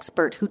forensic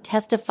expert who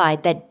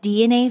testified that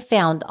DNA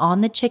found on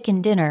the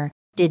chicken dinner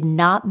did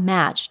not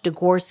match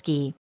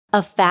Degorski,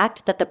 a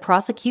fact that the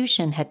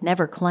prosecution had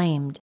never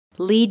claimed.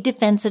 Lead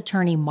defense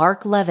attorney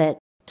Mark Levitt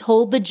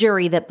told the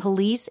jury that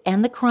police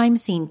and the crime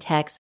scene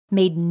techs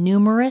made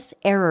numerous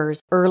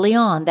errors early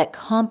on that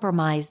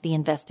compromised the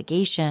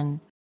investigation.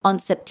 On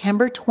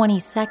September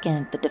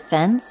 22nd, the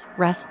defense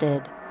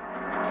rested.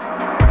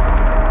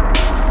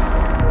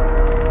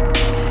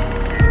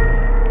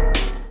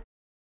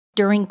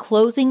 During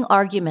closing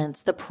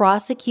arguments, the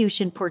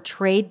prosecution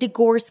portrayed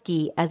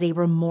Degorski as a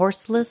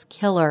remorseless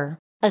killer.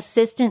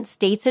 Assistant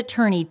State's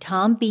Attorney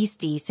Tom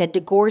Beastie said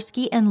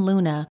Degorski and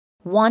Luna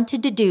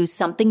wanted to do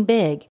something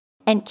big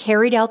and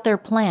carried out their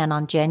plan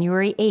on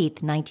January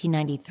 8,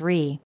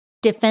 1993.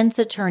 Defense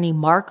attorney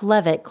Mark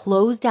Levitt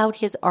closed out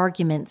his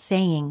argument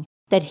saying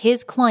that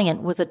his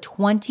client was a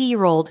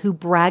 20-year-old who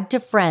bragged to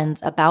friends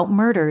about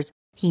murders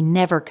he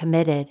never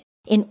committed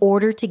in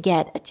order to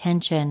get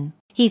attention.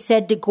 He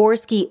said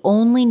Degorski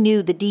only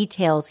knew the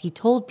details he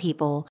told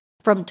people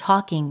from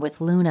talking with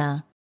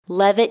Luna.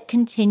 Levitt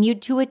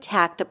continued to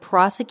attack the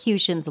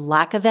prosecution's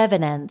lack of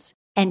evidence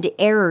and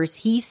errors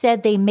he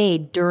said they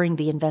made during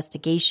the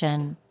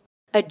investigation.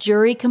 A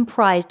jury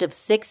comprised of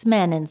 6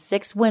 men and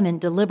 6 women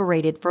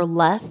deliberated for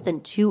less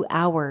than 2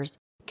 hours,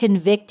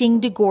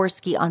 convicting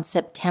Degorski on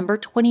September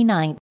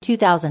 29,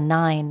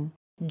 2009.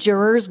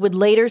 Jurors would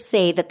later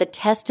say that the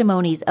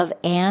testimonies of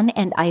Anne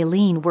and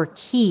Eileen were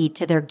key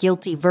to their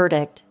guilty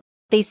verdict.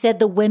 They said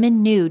the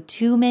women knew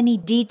too many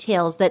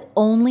details that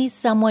only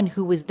someone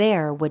who was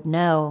there would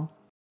know.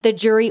 The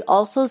jury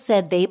also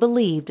said they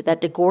believed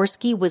that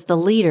Degorski was the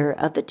leader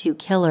of the 2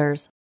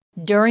 killers.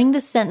 During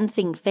the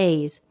sentencing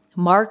phase,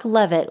 Mark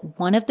Levitt,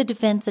 one of the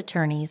defense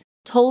attorneys,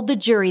 told the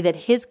jury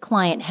that his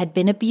client had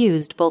been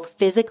abused both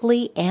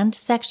physically and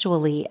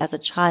sexually as a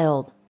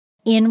child.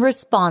 In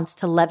response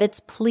to Levitt's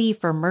plea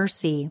for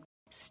mercy,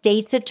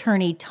 State's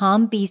Attorney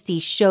Tom Beastie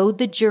showed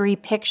the jury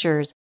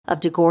pictures of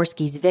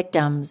Degorski's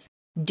victims.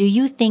 Do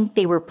you think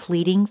they were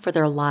pleading for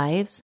their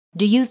lives?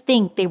 Do you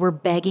think they were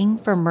begging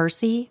for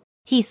mercy?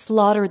 He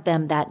slaughtered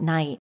them that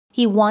night.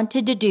 He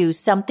wanted to do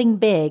something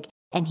big,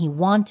 and he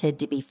wanted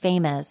to be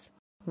famous.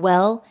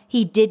 Well,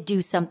 he did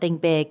do something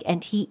big,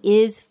 and he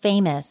is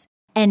famous,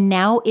 and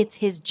now it's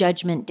his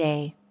judgment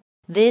day.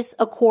 This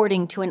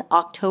according to an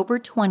October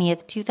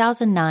 20th,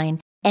 2009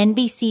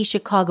 NBC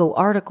Chicago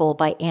article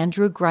by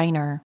Andrew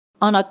Greiner.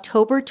 On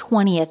October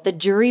 20th, the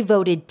jury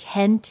voted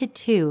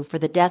 10-2 for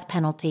the death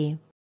penalty,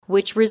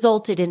 which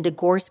resulted in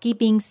Degorski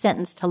being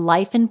sentenced to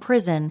life in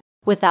prison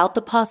without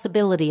the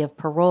possibility of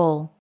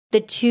parole.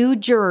 The 2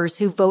 jurors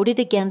who voted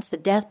against the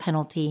death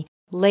penalty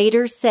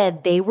later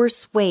said they were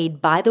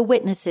swayed by the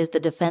witnesses the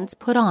defense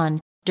put on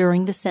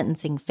during the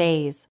sentencing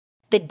phase.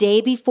 The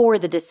day before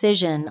the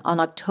decision,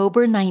 on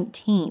October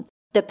 19th,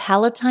 the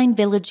Palatine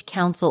Village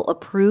Council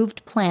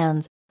approved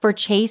plans for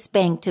Chase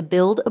Bank to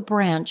build a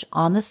branch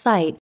on the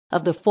site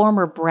of the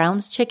former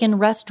Brown's Chicken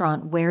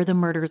restaurant where the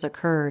murders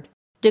occurred.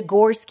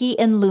 Degorski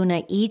and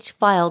Luna each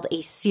filed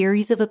a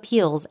series of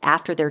appeals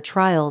after their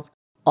trials,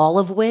 all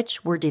of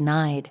which were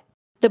denied.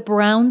 The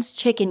Brown's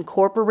Chicken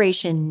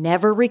Corporation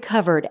never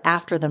recovered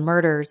after the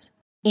murders.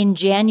 In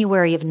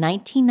January of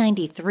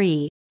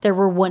 1993, there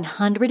were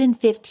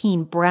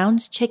 115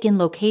 Brown's Chicken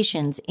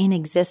locations in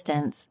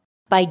existence.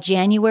 By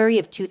January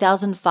of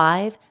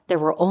 2005, there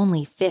were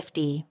only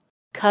 50.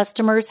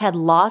 Customers had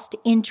lost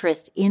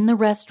interest in the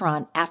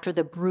restaurant after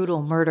the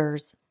brutal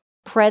murders.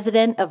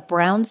 President of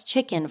Brown's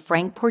Chicken,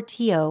 Frank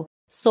Portillo,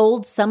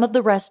 sold some of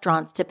the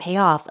restaurants to pay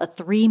off a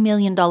 $3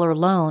 million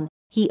loan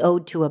he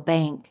owed to a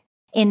bank.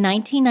 In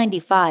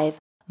 1995,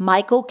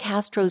 Michael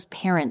Castro's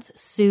parents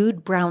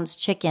sued Brown's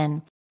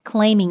Chicken,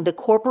 claiming the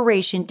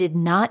corporation did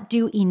not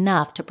do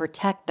enough to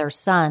protect their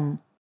son.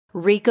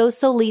 Rico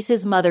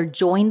Solis's mother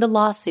joined the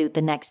lawsuit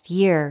the next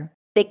year.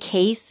 The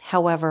case,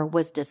 however,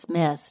 was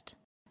dismissed.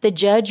 The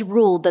judge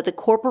ruled that the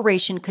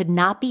corporation could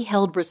not be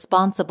held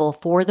responsible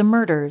for the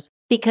murders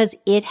because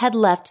it had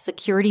left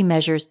security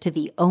measures to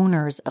the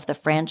owners of the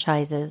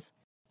franchises.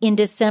 In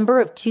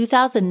December of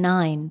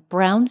 2009,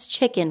 Brown's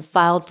Chicken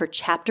filed for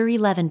Chapter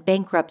 11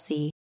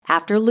 bankruptcy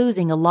after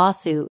losing a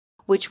lawsuit,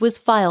 which was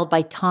filed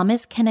by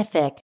Thomas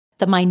Kenefick,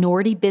 the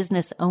minority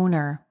business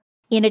owner.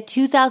 In a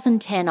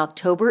 2010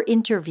 October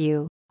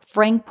interview,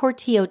 Frank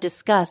Portillo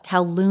discussed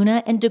how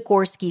Luna and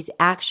Degorski's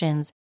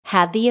actions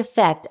had the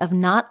effect of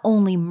not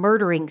only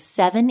murdering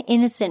 7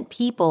 innocent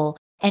people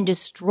and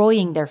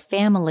destroying their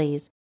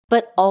families,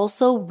 but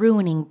also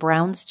ruining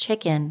Brown's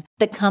Chicken,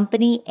 the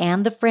company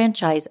and the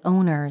franchise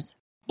owners.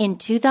 In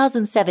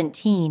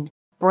 2017,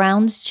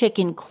 Brown's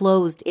Chicken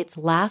closed its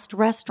last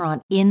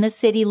restaurant in the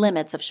city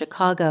limits of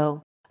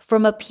Chicago.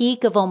 From a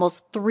peak of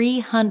almost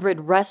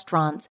 300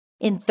 restaurants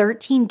in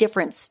 13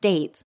 different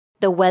states,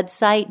 the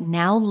website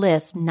now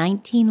lists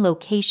 19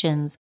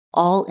 locations,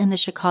 all in the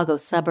Chicago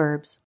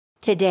suburbs.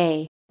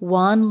 Today,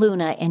 Juan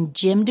Luna and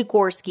Jim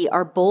Degorski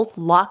are both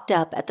locked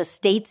up at the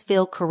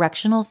Statesville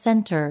Correctional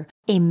Center,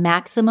 a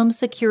maximum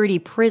security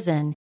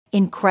prison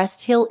in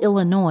Crest Hill,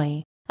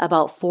 Illinois,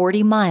 about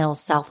 40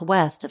 miles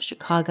southwest of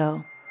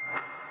Chicago.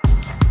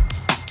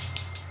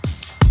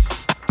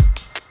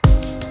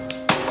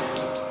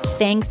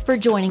 Thanks for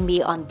joining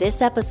me on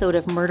this episode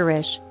of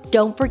Murderish.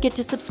 Don't forget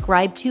to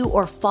subscribe to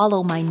or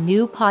follow my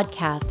new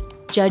podcast,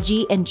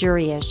 Judgy and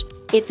Juryish.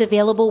 It's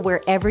available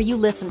wherever you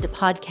listen to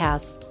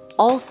podcasts.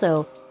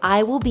 Also,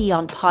 I will be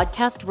on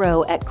Podcast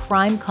Row at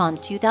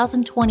CrimeCon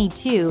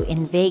 2022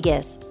 in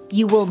Vegas.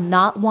 You will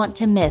not want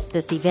to miss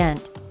this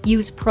event.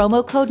 Use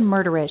promo code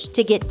MURDERISH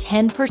to get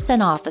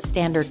 10% off a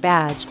standard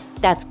badge.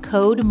 That's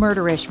code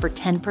MURDERISH for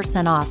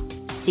 10% off.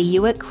 See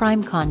you at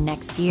CrimeCon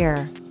next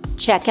year.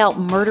 Check out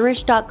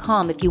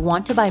murderish.com if you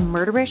want to buy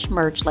Murderish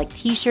merch like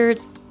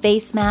t-shirts,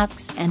 face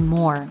masks, and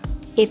more.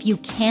 If you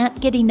can't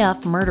get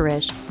enough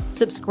Murderish,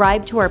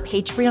 subscribe to our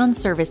Patreon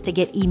service to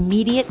get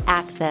immediate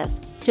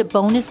access to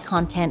bonus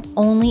content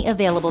only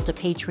available to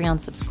Patreon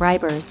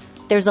subscribers.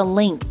 There's a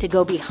link to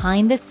go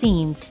behind the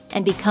scenes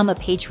and become a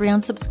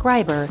Patreon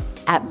subscriber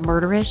at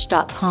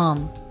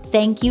murderish.com.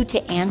 Thank you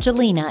to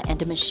Angelina and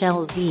to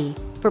Michelle Z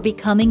for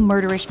becoming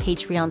Murderish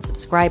Patreon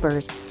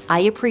subscribers. I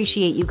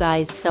appreciate you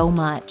guys so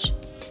much.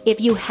 If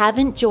you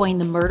haven't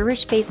joined the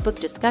Murderish Facebook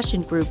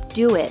discussion group,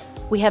 do it.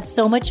 We have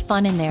so much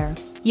fun in there.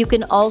 You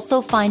can also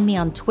find me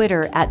on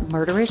Twitter at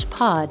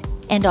MurderishPod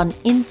and on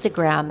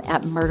Instagram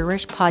at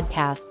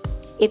MurderishPodcast.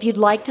 If you'd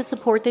like to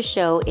support the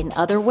show in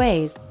other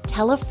ways,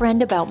 tell a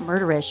friend about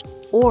Murderish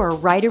or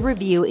write a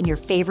review in your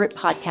favorite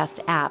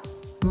podcast app.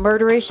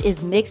 Murderish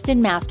is mixed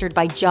and mastered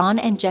by John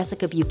and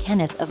Jessica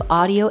Buchanan of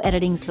Audio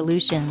Editing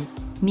Solutions.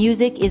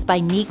 Music is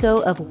by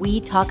Nico of We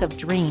Talk of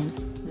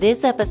Dreams.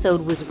 This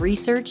episode was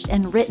researched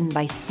and written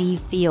by Steve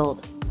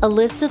Field. A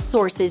list of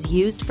sources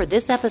used for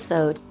this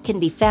episode can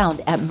be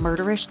found at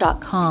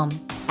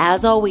murderish.com.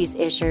 As always,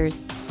 Ishers,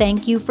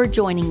 thank you for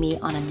joining me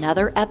on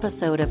another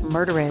episode of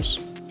Murderish.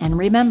 And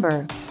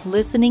remember,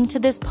 listening to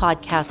this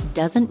podcast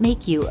doesn't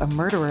make you a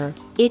murderer.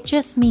 It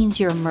just means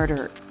you're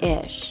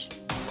murder-ish.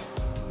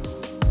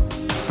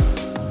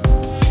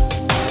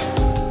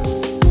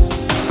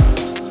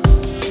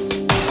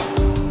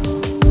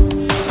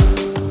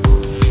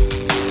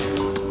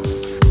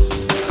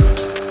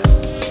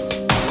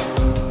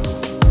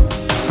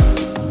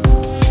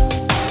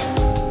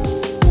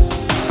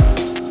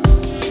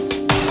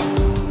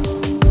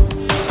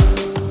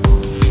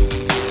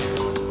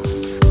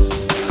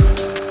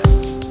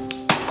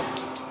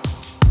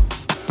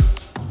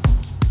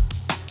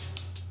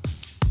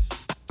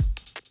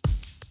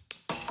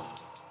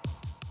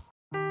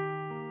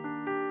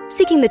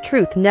 Seeking the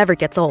truth never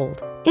gets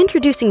old.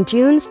 Introducing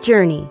June's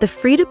Journey, the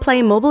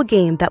free-to-play mobile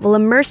game that will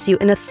immerse you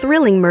in a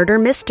thrilling murder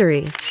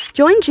mystery.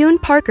 Join June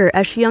Parker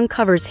as she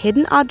uncovers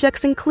hidden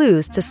objects and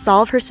clues to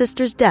solve her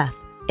sister's death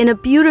in a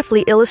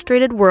beautifully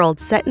illustrated world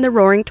set in the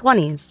Roaring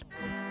 '20s.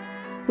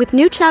 With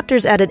new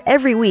chapters added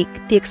every week,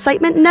 the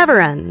excitement never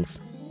ends.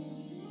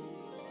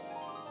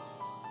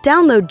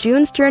 Download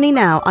June's Journey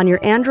now on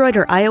your Android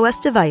or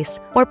iOS device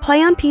or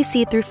play on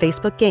PC through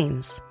Facebook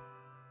Games.